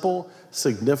simple,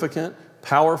 significant,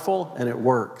 powerful, and it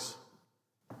works.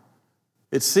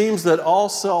 It seems that all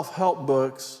self-help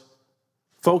books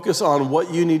focus on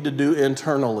what you need to do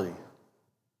internally.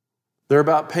 They're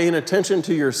about paying attention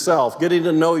to yourself, getting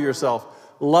to know yourself,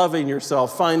 loving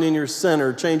yourself, finding your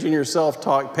center, changing your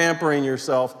self-talk, pampering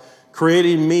yourself,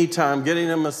 creating me time, getting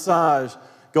a massage,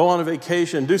 go on a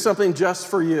vacation, do something just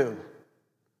for you.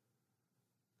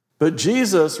 But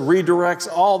Jesus redirects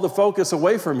all the focus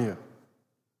away from you.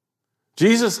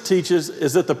 Jesus teaches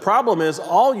is that the problem is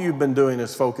all you've been doing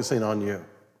is focusing on you.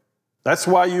 That's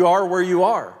why you are where you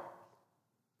are.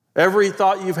 Every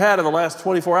thought you've had in the last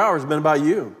 24 hours has been about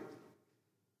you.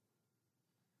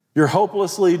 You're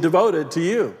hopelessly devoted to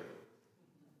you.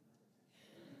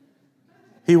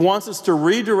 He wants us to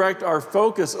redirect our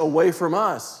focus away from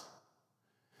us.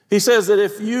 He says that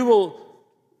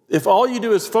if all you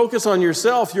do is focus on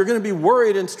yourself, you're going to be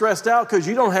worried and stressed out because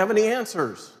you don't have any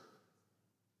answers.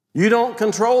 You don't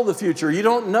control the future. You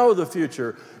don't know the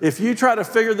future. If you try to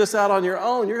figure this out on your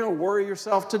own, you're going to worry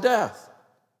yourself to death.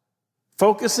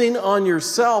 Focusing on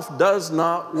yourself does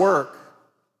not work.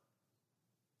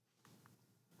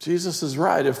 Jesus is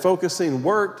right. If focusing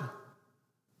worked,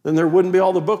 then there wouldn't be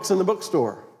all the books in the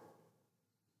bookstore.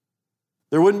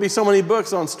 There wouldn't be so many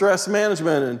books on stress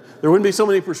management, and there wouldn't be so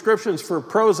many prescriptions for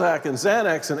Prozac and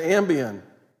Xanax and Ambien.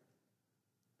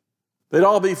 They'd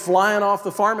all be flying off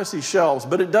the pharmacy shelves,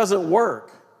 but it doesn't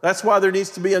work. That's why there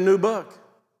needs to be a new book.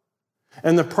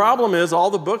 And the problem is all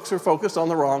the books are focused on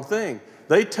the wrong thing.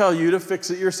 They tell you to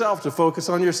fix it yourself, to focus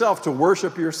on yourself, to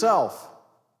worship yourself.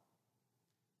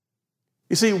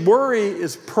 You see, worry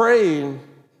is praying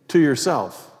to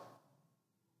yourself.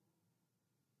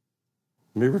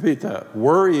 Let me repeat that.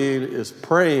 Worrying is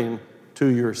praying to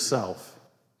yourself.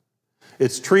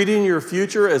 It's treating your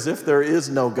future as if there is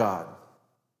no God.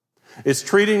 It's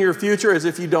treating your future as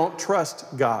if you don't trust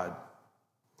God.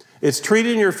 It's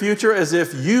treating your future as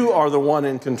if you are the one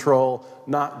in control,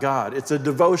 not God. It's a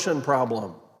devotion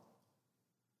problem.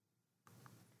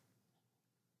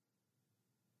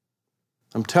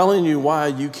 I'm telling you why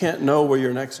you can't know where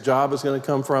your next job is going to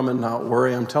come from and not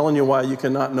worry. I'm telling you why you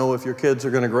cannot know if your kids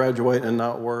are going to graduate and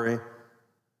not worry.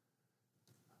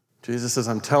 Jesus says,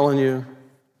 I'm telling you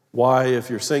why if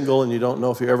you're single and you don't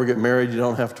know if you ever get married, you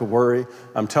don't have to worry.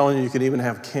 I'm telling you, you can even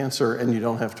have cancer and you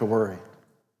don't have to worry.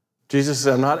 Jesus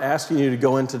says, I'm not asking you to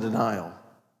go into denial.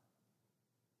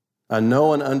 I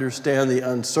know and understand the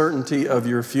uncertainty of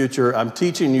your future. I'm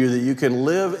teaching you that you can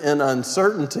live in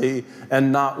uncertainty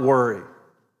and not worry.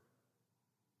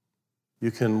 You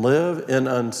can live in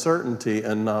uncertainty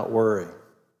and not worry.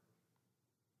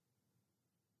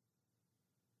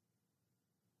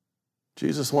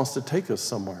 Jesus wants to take us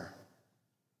somewhere.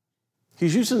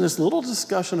 He's using this little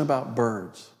discussion about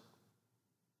birds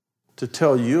to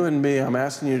tell you and me, I'm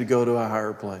asking you to go to a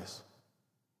higher place.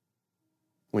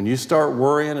 When you start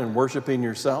worrying and worshiping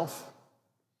yourself,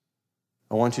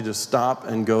 I want you to stop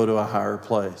and go to a higher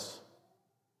place.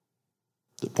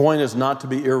 The point is not to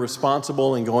be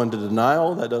irresponsible and go into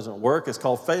denial. That doesn't work. It's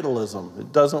called fatalism.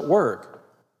 It doesn't work.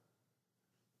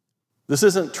 This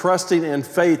isn't trusting in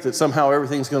faith that somehow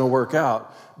everything's going to work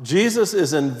out. Jesus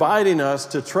is inviting us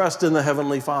to trust in the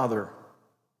Heavenly Father.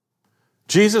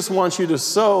 Jesus wants you to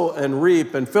sow and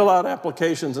reap and fill out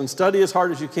applications and study as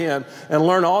hard as you can and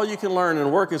learn all you can learn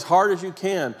and work as hard as you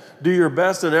can. Do your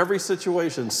best in every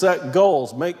situation. Set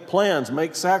goals, make plans,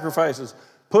 make sacrifices.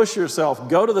 Push yourself,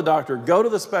 go to the doctor, go to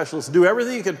the specialist, do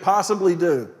everything you can possibly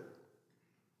do.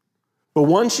 But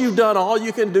once you've done all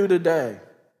you can do today,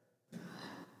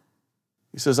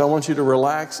 he says, I want you to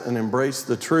relax and embrace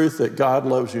the truth that God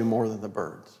loves you more than the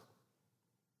birds.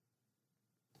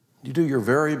 You do your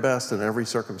very best in every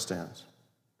circumstance.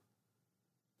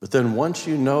 But then once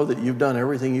you know that you've done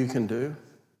everything you can do,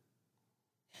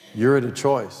 you're at a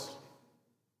choice.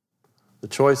 The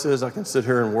choice is I can sit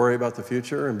here and worry about the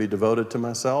future and be devoted to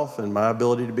myself and my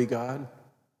ability to be God,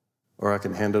 or I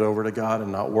can hand it over to God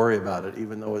and not worry about it,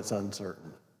 even though it's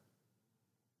uncertain.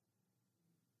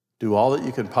 Do all that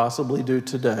you can possibly do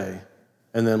today,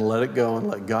 and then let it go and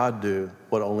let God do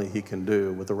what only He can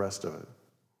do with the rest of it.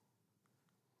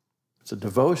 It's a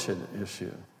devotion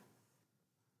issue.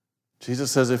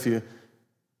 Jesus says if you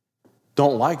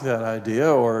don't like that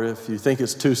idea or if you think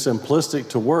it's too simplistic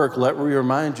to work, let me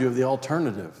remind you of the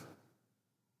alternative.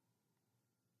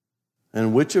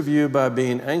 And which of you, by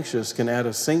being anxious, can add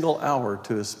a single hour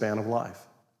to his span of life?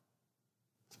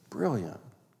 It's brilliant.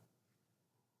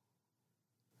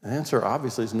 The answer,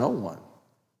 obviously, is no one.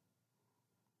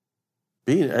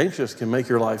 Being anxious can make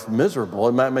your life miserable.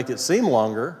 It might make it seem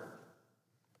longer.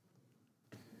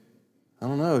 I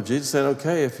don't know. Jesus said,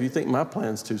 okay, if you think my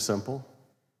plan's too simple,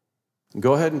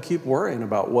 go ahead and keep worrying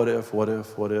about what if, what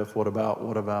about.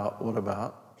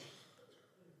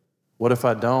 What if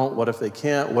I don't? What if they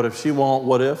can't? What if she won't?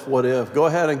 What if? Go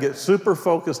ahead and get super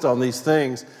focused on these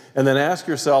things and then ask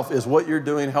yourself, is what you're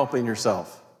doing helping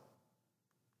yourself?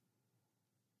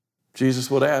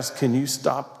 Jesus would ask, can you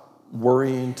stop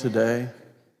worrying today?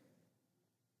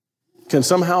 Can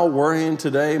somehow worrying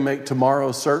today make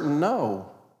tomorrow certain?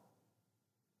 No.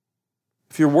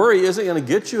 If your worry isn't going to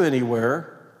get you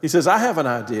anywhere, he says, I have an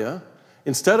idea.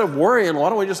 Instead of worrying, why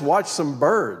don't we just watch some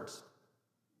birds?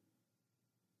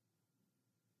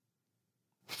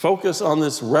 Focus on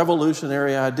this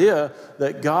revolutionary idea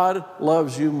that God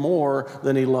loves you more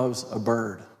than he loves a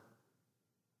bird.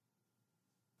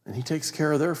 And he takes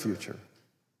care of their future.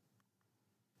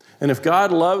 And if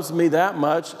God loves me that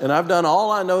much, and I've done all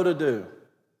I know to do,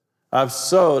 I've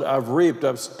sowed, I've reaped,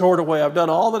 I've stored away, I've done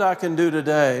all that I can do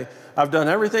today, I've done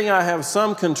everything I have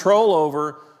some control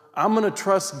over, I'm going to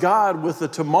trust God with the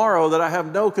tomorrow that I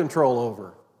have no control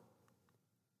over.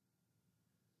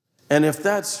 And if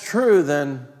that's true,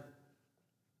 then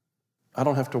I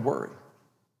don't have to worry.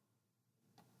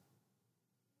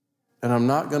 And I'm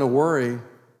not going to worry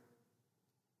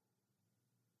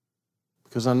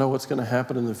because I know what's going to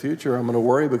happen in the future. I'm going to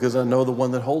worry because I know the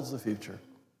one that holds the future.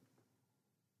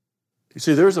 You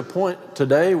see, there's a point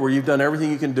today where you've done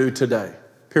everything you can do today,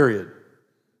 period.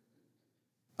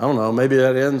 I don't know, maybe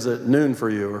that ends at noon for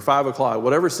you or 5 o'clock.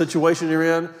 Whatever situation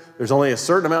you're in, there's only a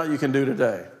certain amount you can do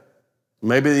today.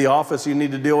 Maybe the office you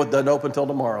need to deal with doesn't open until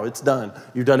tomorrow. It's done.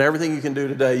 You've done everything you can do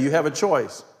today. You have a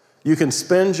choice. You can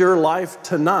spend your life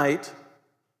tonight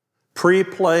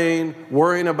pre-playing,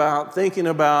 worrying about, thinking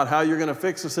about how you're going to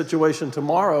fix the situation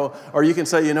tomorrow, or you can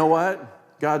say, you know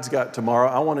what? God's got tomorrow.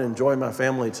 I want to enjoy my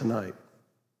family tonight.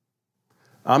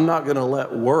 I'm not going to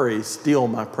let worry steal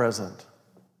my present.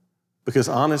 Because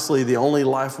honestly, the only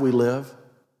life we live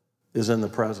is in the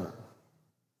present.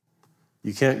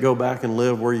 You can't go back and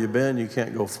live where you've been. You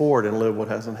can't go forward and live what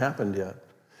hasn't happened yet.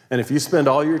 And if you spend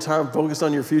all your time focused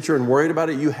on your future and worried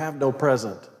about it, you have no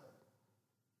present.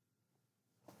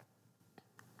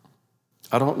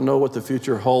 I don't know what the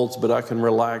future holds, but I can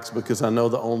relax because I know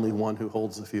the only one who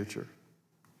holds the future.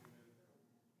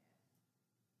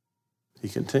 He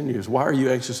continues, why are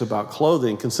you anxious about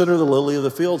clothing? Consider the lily of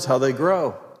the fields, how they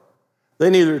grow. They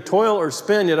neither toil or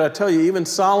spin, yet I tell you, even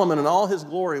Solomon in all his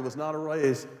glory was not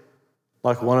arrayed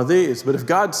like one of these. But if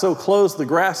God so clothes the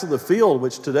grass of the field,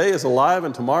 which today is alive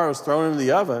and tomorrow is thrown into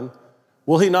the oven,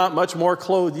 will he not much more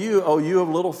clothe you, O you of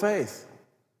little faith?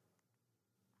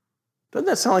 Doesn't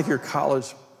that sound like your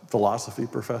college philosophy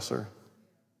professor?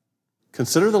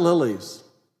 Consider the lilies.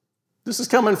 This is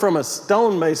coming from a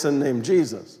stonemason named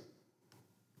Jesus.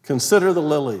 Consider the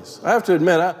lilies. I have to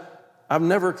admit, I've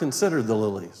never considered the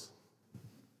lilies.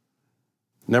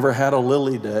 Never had a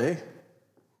lily day.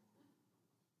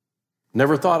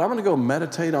 Never thought, I'm going to go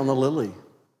meditate on the lily.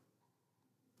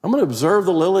 I'm going to observe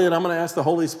the lily and I'm going to ask the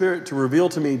Holy Spirit to reveal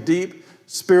to me deep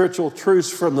spiritual truths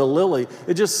from the lily.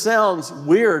 It just sounds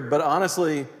weird, but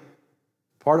honestly,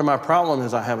 part of my problem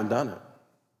is I haven't done it.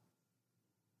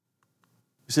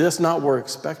 You see, that's not what we're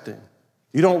expecting.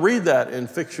 You don't read that in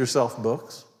Fix Yourself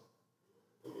books.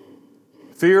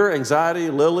 Fear, anxiety,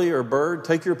 lily, or bird,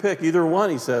 take your pick. Either one,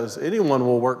 he says. Anyone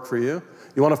will work for you.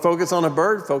 You want to focus on a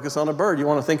bird? Focus on a bird. You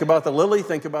want to think about the lily?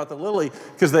 Think about the lily.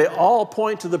 Because they all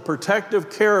point to the protective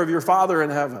care of your Father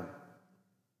in heaven.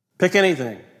 Pick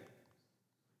anything.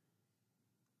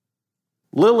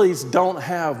 Lilies don't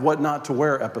have what not to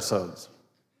wear episodes.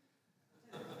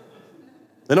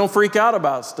 They don't freak out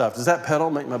about stuff. Does that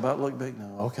petal make my butt look big?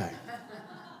 No. Okay.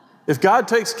 If God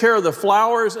takes care of the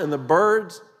flowers and the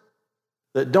birds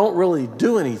that don't really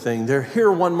do anything, they're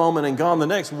here one moment and gone the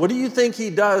next. What do you think he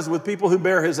does with people who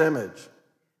bear his image?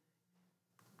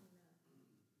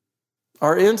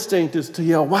 Our instinct is to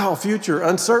yell, wow, future,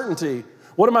 uncertainty.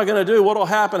 What am I going to do? What will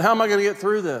happen? How am I going to get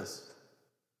through this?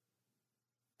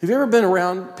 Have you ever been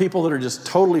around people that are just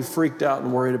totally freaked out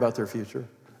and worried about their future?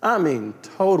 I mean,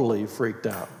 totally freaked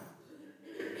out.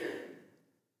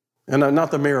 And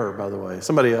not the mirror, by the way,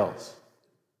 somebody else.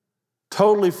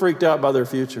 Totally freaked out by their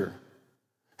future.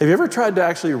 Have you ever tried to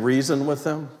actually reason with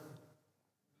them?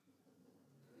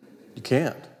 You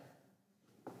can't.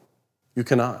 You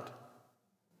cannot.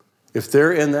 If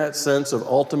they're in that sense of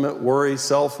ultimate worry,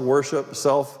 self-worship,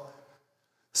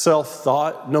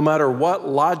 self-thought, no matter what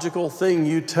logical thing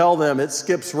you tell them, it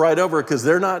skips right over because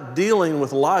they're not dealing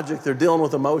with logic, they're dealing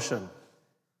with emotion.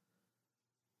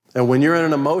 And when you're in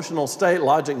an emotional state,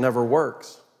 logic never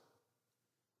works.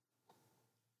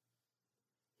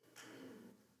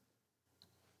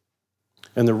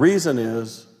 And the reason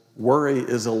is worry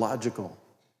is illogical.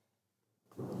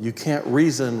 You can't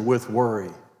reason with worry.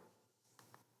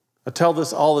 I tell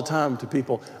this all the time to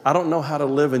people. I don't know how to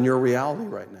live in your reality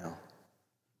right now.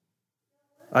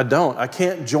 I don't. I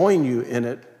can't join you in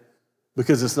it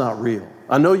because it's not real.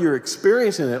 I know you're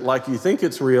experiencing it like you think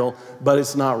it's real, but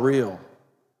it's not real.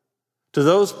 To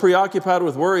those preoccupied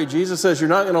with worry, Jesus says you're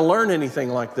not going to learn anything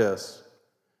like this.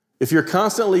 If you're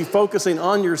constantly focusing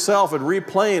on yourself and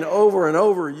replaying over and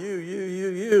over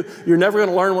you're never going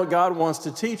to learn what God wants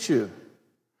to teach you.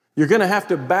 You're going to have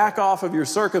to back off of your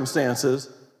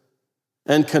circumstances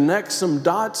and connect some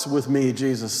dots with me,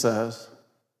 Jesus says,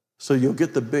 so you'll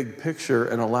get the big picture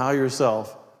and allow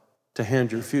yourself to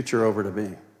hand your future over to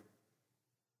me.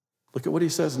 Look at what he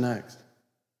says next.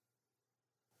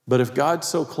 But if God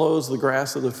so clothes the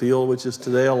grass of the field, which is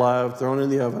today alive, thrown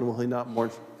in the oven, will he not more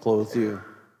clothe you?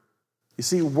 You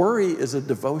see, worry is a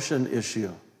devotion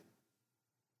issue.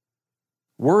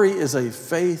 Worry is a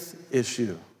faith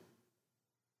issue.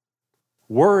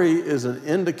 Worry is an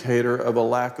indicator of a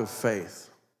lack of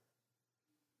faith.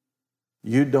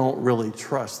 You don't really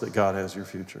trust that God has your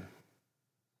future,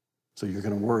 so you're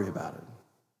going to worry about it.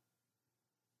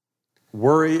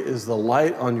 Worry is the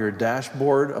light on your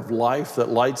dashboard of life that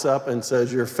lights up and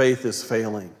says your faith is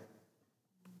failing.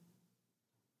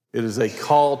 It is a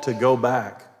call to go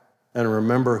back and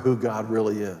remember who God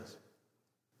really is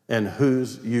and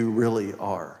whose you really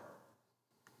are.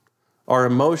 Our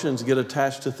emotions get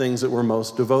attached to things that we're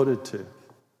most devoted to.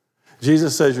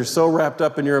 Jesus says you're so wrapped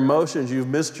up in your emotions, you've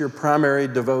missed your primary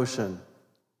devotion.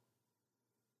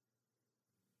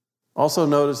 Also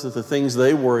notice that the things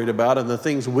they worried about and the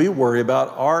things we worry about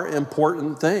are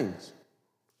important things.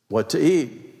 What to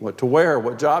eat, what to wear,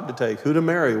 what job to take, who to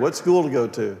marry, what school to go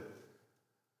to,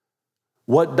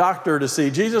 what doctor to see.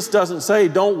 Jesus doesn't say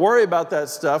don't worry about that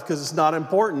stuff because it's not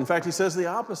important. In fact, he says the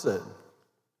opposite.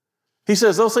 He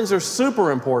says those things are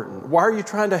super important. Why are you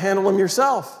trying to handle them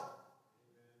yourself?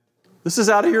 This is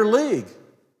out of your league.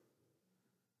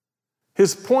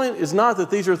 His point is not that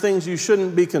these are things you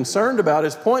shouldn't be concerned about.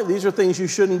 His point, these are things you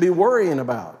shouldn't be worrying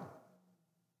about.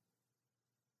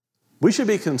 We should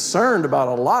be concerned about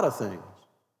a lot of things.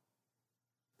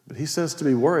 But he says to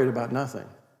be worried about nothing.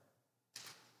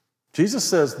 Jesus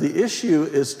says the issue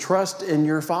is trust in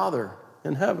your Father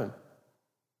in heaven.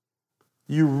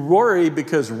 You worry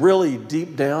because really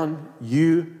deep down,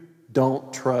 you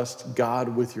don't trust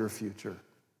God with your future.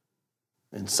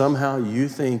 And somehow you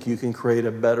think you can create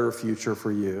a better future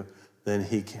for you than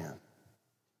he can.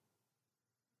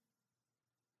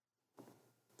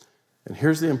 And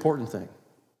here's the important thing.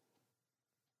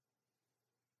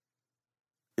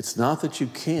 It's not that you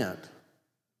can't,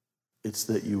 it's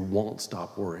that you won't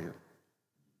stop worrying.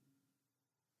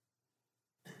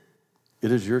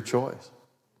 It is your choice.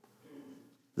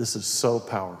 This is so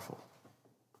powerful.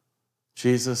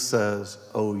 Jesus says,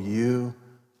 "O you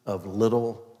of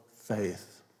little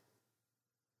faith."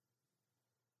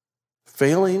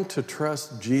 Failing to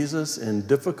trust Jesus in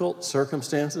difficult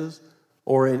circumstances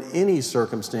or in any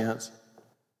circumstance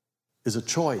is a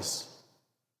choice.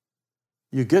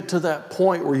 You get to that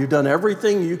point where you've done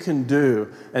everything you can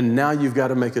do, and now you've got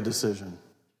to make a decision.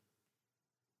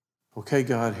 Okay,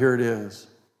 God, here it is.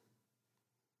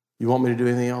 You want me to do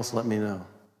anything else? Let me know.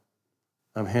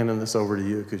 I'm handing this over to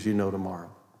you because you know tomorrow.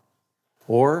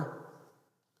 Or,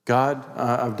 God,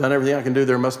 I've done everything I can do.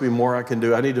 There must be more I can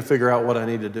do. I need to figure out what I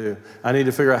need to do. I need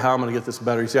to figure out how I'm going to get this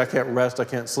better. You see, I can't rest. I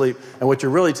can't sleep. And what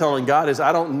you're really telling God is,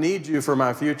 I don't need you for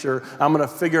my future. I'm going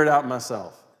to figure it out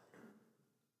myself.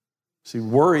 See,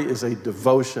 worry is a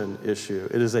devotion issue.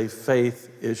 It is a faith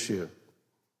issue.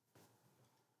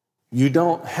 You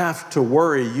don't have to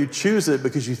worry. You choose it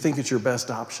because you think it's your best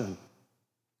option.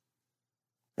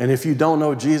 And if you don't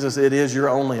know Jesus, it is your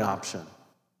only option.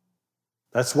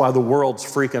 That's why the world's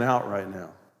freaking out right now.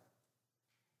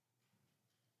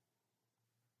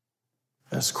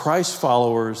 As Christ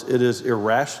followers, it is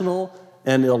irrational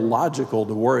and illogical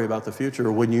to worry about the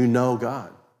future when you know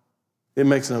God. It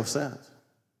makes no sense.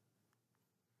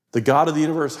 The God of the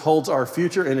universe holds our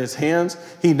future in his hands.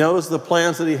 He knows the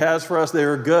plans that he has for us. They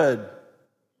are good,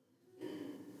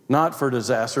 not for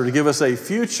disaster, to give us a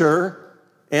future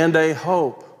and a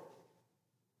hope.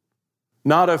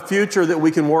 Not a future that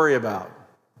we can worry about.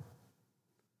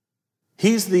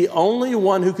 He's the only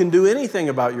one who can do anything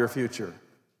about your future.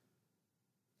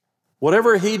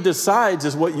 Whatever He decides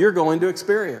is what you're going to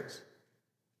experience.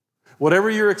 Whatever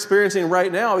you're experiencing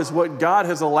right now is what God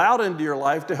has allowed into your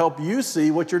life to help you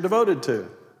see what you're devoted to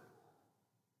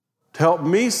help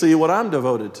me see what I'm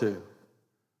devoted to.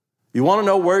 You want to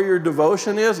know where your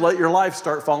devotion is? Let your life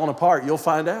start falling apart. You'll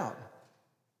find out.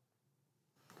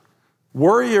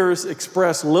 Worriers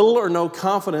express little or no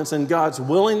confidence in God's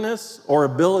willingness or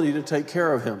ability to take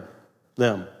care of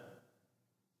them.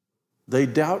 They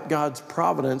doubt God's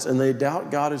providence and they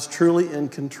doubt God is truly in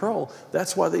control.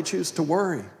 That's why they choose to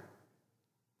worry.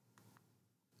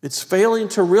 It's failing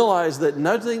to realize that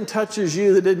nothing touches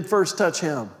you that didn't first touch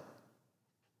Him.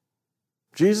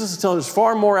 Jesus is telling us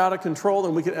far more out of control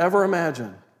than we could ever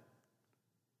imagine.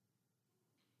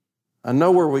 I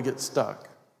know where we get stuck.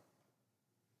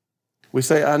 We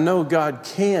say, I know God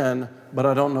can, but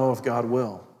I don't know if God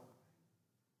will.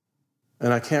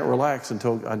 And I can't relax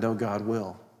until I know God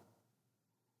will.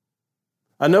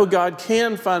 I know God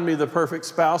can find me the perfect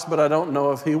spouse, but I don't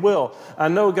know if He will. I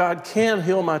know God can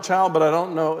heal my child, but I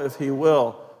don't know if He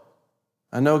will.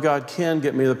 I know God can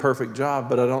get me the perfect job,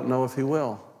 but I don't know if He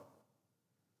will.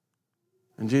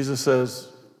 And Jesus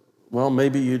says, well,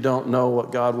 maybe you don't know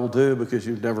what God will do because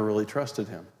you've never really trusted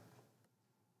Him.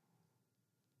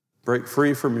 Break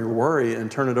free from your worry and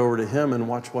turn it over to Him and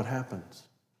watch what happens.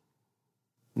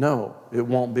 No, it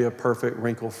won't be a perfect,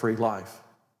 wrinkle-free life.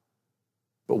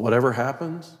 But whatever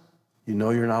happens, you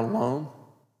know you're not alone.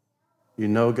 You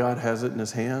know God has it in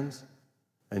His hands.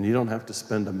 And you don't have to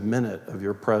spend a minute of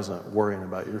your present worrying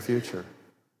about your future.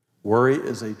 Worry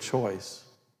is a choice.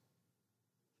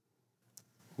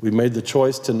 We made the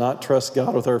choice to not trust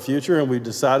God with our future, and we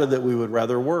decided that we would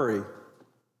rather worry.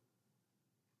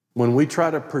 When we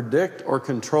try to predict or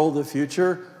control the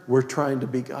future, we're trying to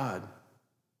be God.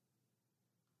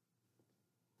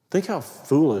 Think how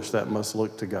foolish that must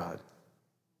look to God.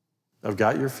 I've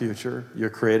got your future. You're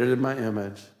created in my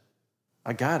image.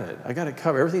 I got it. I got it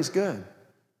covered. Everything's good.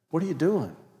 What are you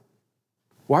doing?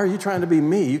 Why are you trying to be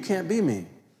me? You can't be me.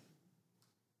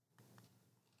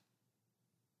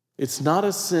 It's not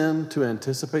a sin to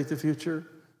anticipate the future,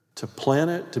 to plan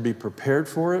it, to be prepared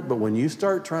for it, but when you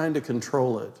start trying to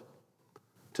control it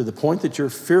to the point that you're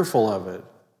fearful of it,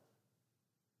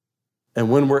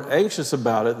 and when we're anxious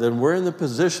about it, then we're in the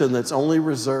position that's only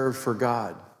reserved for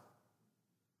God.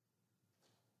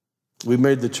 We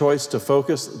made the choice to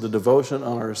focus the devotion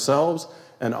on ourselves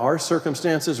and our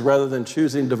circumstances rather than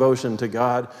choosing devotion to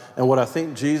God. And what I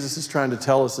think Jesus is trying to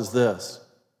tell us is this.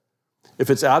 If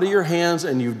it's out of your hands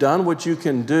and you've done what you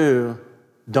can do,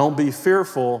 don't be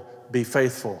fearful, be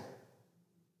faithful.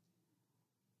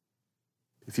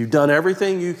 If you've done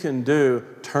everything you can do,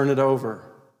 turn it over.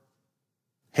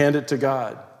 Hand it to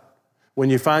God. When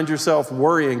you find yourself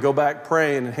worrying, go back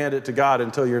praying and hand it to God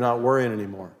until you're not worrying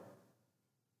anymore.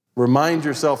 Remind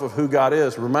yourself of who God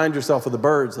is. Remind yourself of the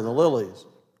birds and the lilies.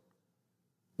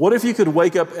 What if you could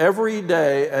wake up every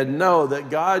day and know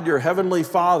that God, your heavenly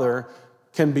Father,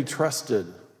 can be trusted?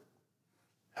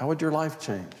 How would your life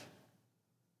change?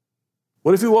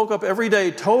 What if you woke up every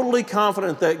day totally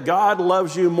confident that God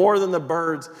loves you more than the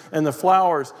birds and the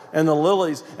flowers and the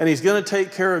lilies, and He's going to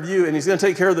take care of you, and He's going to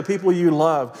take care of the people you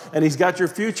love, and He's got your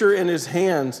future in His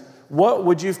hands? What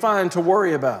would you find to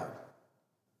worry about?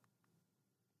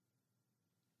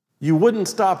 You wouldn't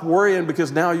stop worrying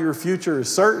because now your future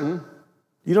is certain.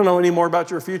 You don't know any more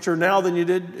about your future now than you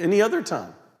did any other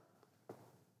time.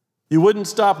 You wouldn't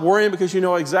stop worrying because you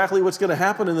know exactly what's going to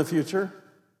happen in the future.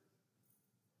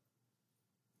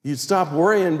 You'd stop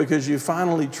worrying because you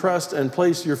finally trust and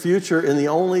place your future in the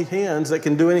only hands that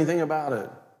can do anything about it.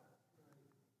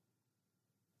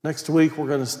 Next week, we're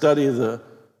going to study the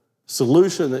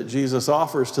solution that Jesus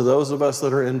offers to those of us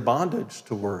that are in bondage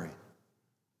to worry.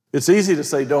 It's easy to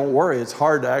say, don't worry. It's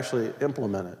hard to actually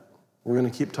implement it. We're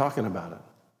going to keep talking about it.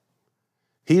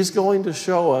 He's going to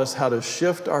show us how to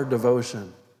shift our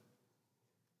devotion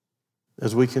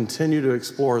as we continue to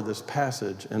explore this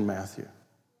passage in Matthew.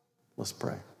 Let's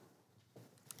pray.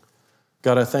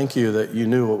 God, I thank you that you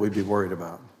knew what we'd be worried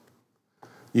about.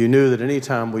 You knew that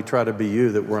anytime we try to be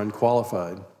you, that we're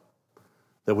unqualified,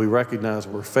 that we recognize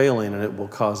we're failing and it will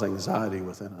cause anxiety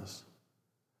within us.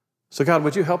 So God,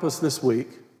 would you help us this week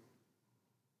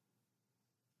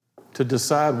to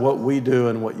decide what we do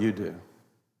and what you do,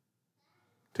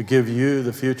 to give you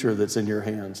the future that's in your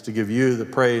hands, to give you the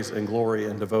praise and glory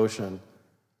and devotion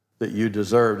that you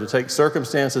deserve, to take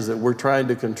circumstances that we're trying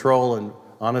to control and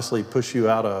honestly push you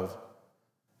out of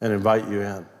and invite you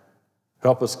in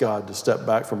Help us, God, to step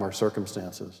back from our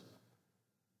circumstances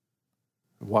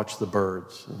and watch the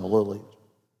birds and the lilies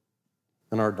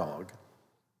and our dog.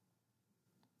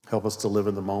 Help us to live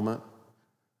in the moment.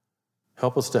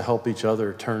 Help us to help each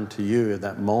other turn to you in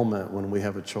that moment when we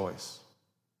have a choice.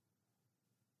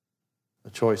 A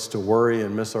choice to worry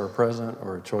and miss our present,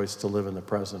 or a choice to live in the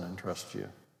present and trust you.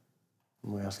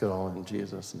 And we ask it all in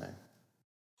Jesus' name.